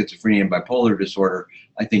enough for schizophrenia and bipolar disorder.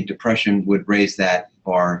 I think depression would raise that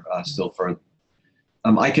bar still further.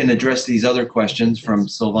 I can address these other questions from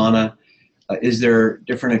Silvana. Is there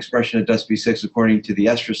different expression of DUSP6 according to the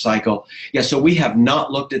estrous cycle? Yeah, so we have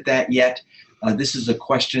not looked at that yet. This is a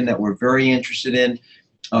question that we're very interested in.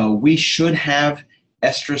 We should have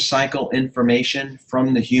estrous cycle information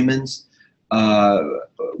from the humans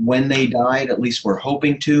when they died, at least we're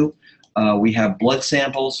hoping to. We have blood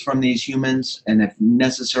samples from these humans, and if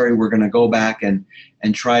necessary, we're going to go back and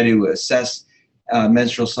try to assess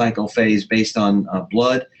menstrual cycle phase based on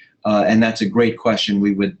blood. And that's a great question.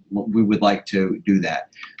 We would like to do that.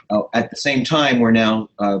 At the same time, we're now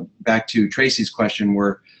back to Tracy's question.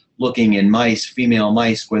 We're looking in mice, female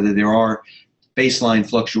mice, whether there are baseline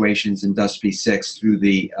fluctuations in DUSP6 through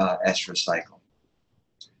the estrous cycle.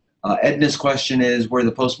 Edna's question is, were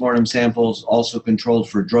the postmortem samples also controlled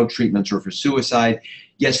for drug treatments or for suicide?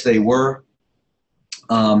 Yes, they were.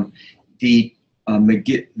 The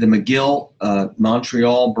McGill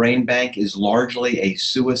Montreal Brain Bank is largely a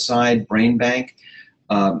suicide brain bank.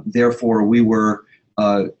 Therefore, we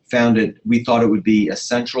thought it would be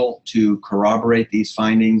essential to corroborate these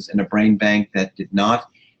findings in a brain bank that did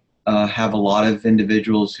not have a lot of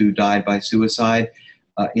individuals who died by suicide.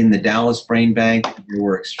 In the Dallas Brain Bank, there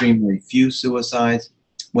were extremely few suicides.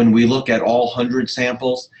 When we look at all 100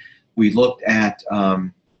 samples, we looked at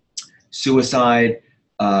suicide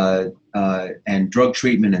and drug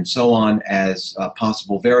treatment and so on as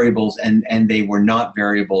possible variables, and they were not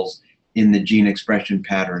variables in the gene expression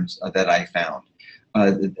patterns that I found,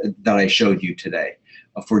 that I showed you today.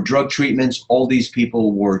 For drug treatments, all these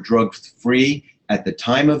people were drug-free at the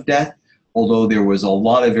time of death, although there was a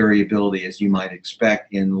lot of variability, as you might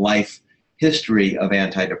expect, in life history of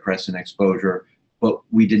antidepressant exposure, but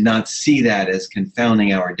we did not see that as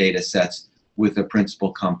confounding our data sets with a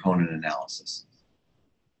principal component analysis.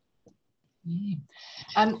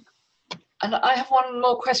 And I have one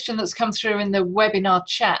more question that's come through in the webinar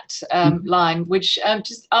chat line, which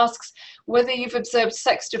just asks whether you've observed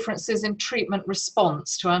sex differences in treatment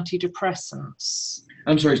response to antidepressants.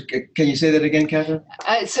 I'm sorry, can you say that again, Catherine?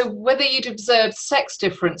 So whether you'd observed sex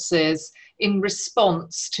differences in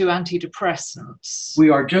response to antidepressants. We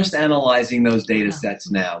are just analyzing those data sets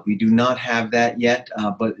now. We do not have that yet,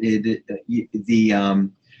 but we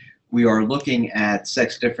are looking at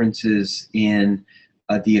sex differences in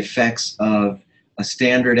the effects of a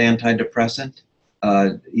standard antidepressant,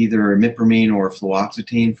 either imipramine or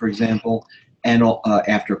fluoxetine, for example, and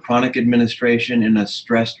after chronic administration in a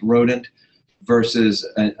stressed rodent, versus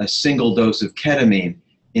a single dose of ketamine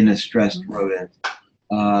in a stressed rodent.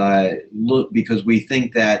 Because we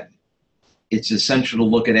think that it's essential to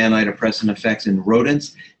look at antidepressant effects in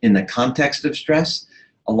rodents in the context of stress.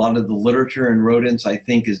 A lot of the literature in rodents, I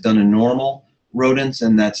think, is done in normal rodents,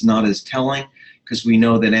 and that's not as telling because we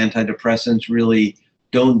know that antidepressants really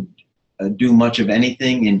don't do much of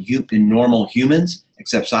anything in normal humans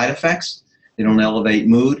except side effects. They don't elevate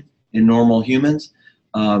mood in normal humans.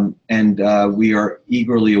 We are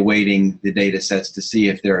eagerly awaiting the data sets to see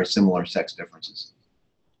if there are similar sex differences.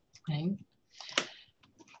 Okay.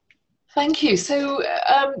 Thank you. So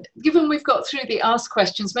given we've got through the ask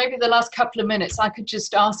questions, maybe the last couple of minutes, I could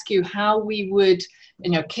just ask you how we would,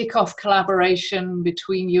 kick off collaboration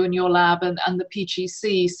between you and your lab and the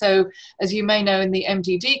PGC. So as you may know, in the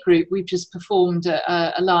MDD group, we've just performed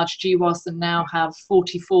a large GWAS and now have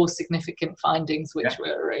 44 significant findings, which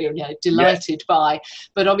we're delighted by.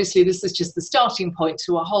 But obviously, this is just the starting point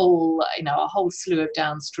to a whole slew of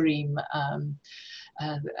downstream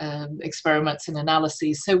experiments and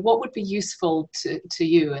analyses. So what would be useful to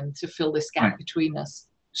you and to fill this gap between us?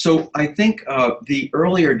 So I think the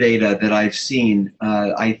earlier data that I've seen,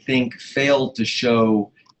 I think failed to show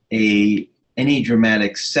any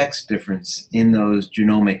dramatic sex difference in those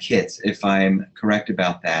genomic hits, if I'm correct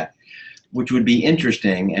about that, which would be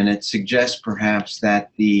interesting. And it suggests perhaps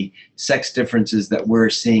that the sex differences that we're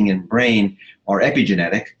seeing in brain are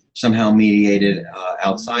epigenetic, somehow mediated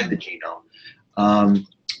outside the genome.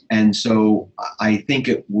 And so I think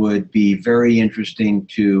it would be very interesting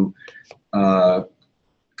to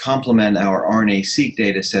complement our RNA-seq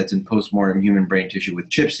data sets in postmortem human brain tissue with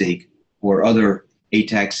ChIP-seq or other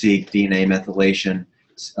ATAC-seq, DNA methylation,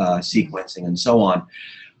 sequencing, and so on.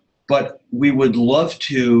 But we would love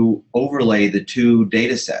to overlay the two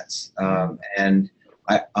data sets. And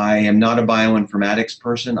I am not a bioinformatics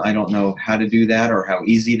person. I don't know how to do that or how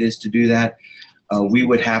easy it is to do that. We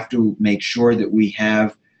would have to make sure that we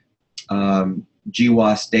have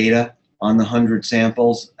GWAS data on the 100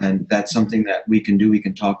 samples, and that's something that we can do. We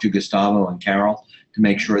can talk to Gustavo and Carol to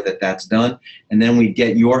make sure that that's done. And then we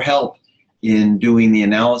get your help in doing the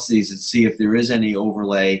analyses and see if there is any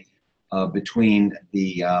overlay between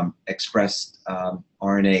the expressed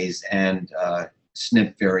RNAs and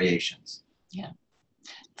SNP variations. Yeah.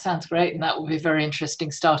 Sounds great, and that will be a very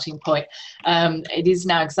interesting starting point. It is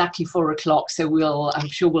now exactly 4 o'clock, so I'm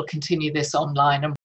sure we'll continue this online. And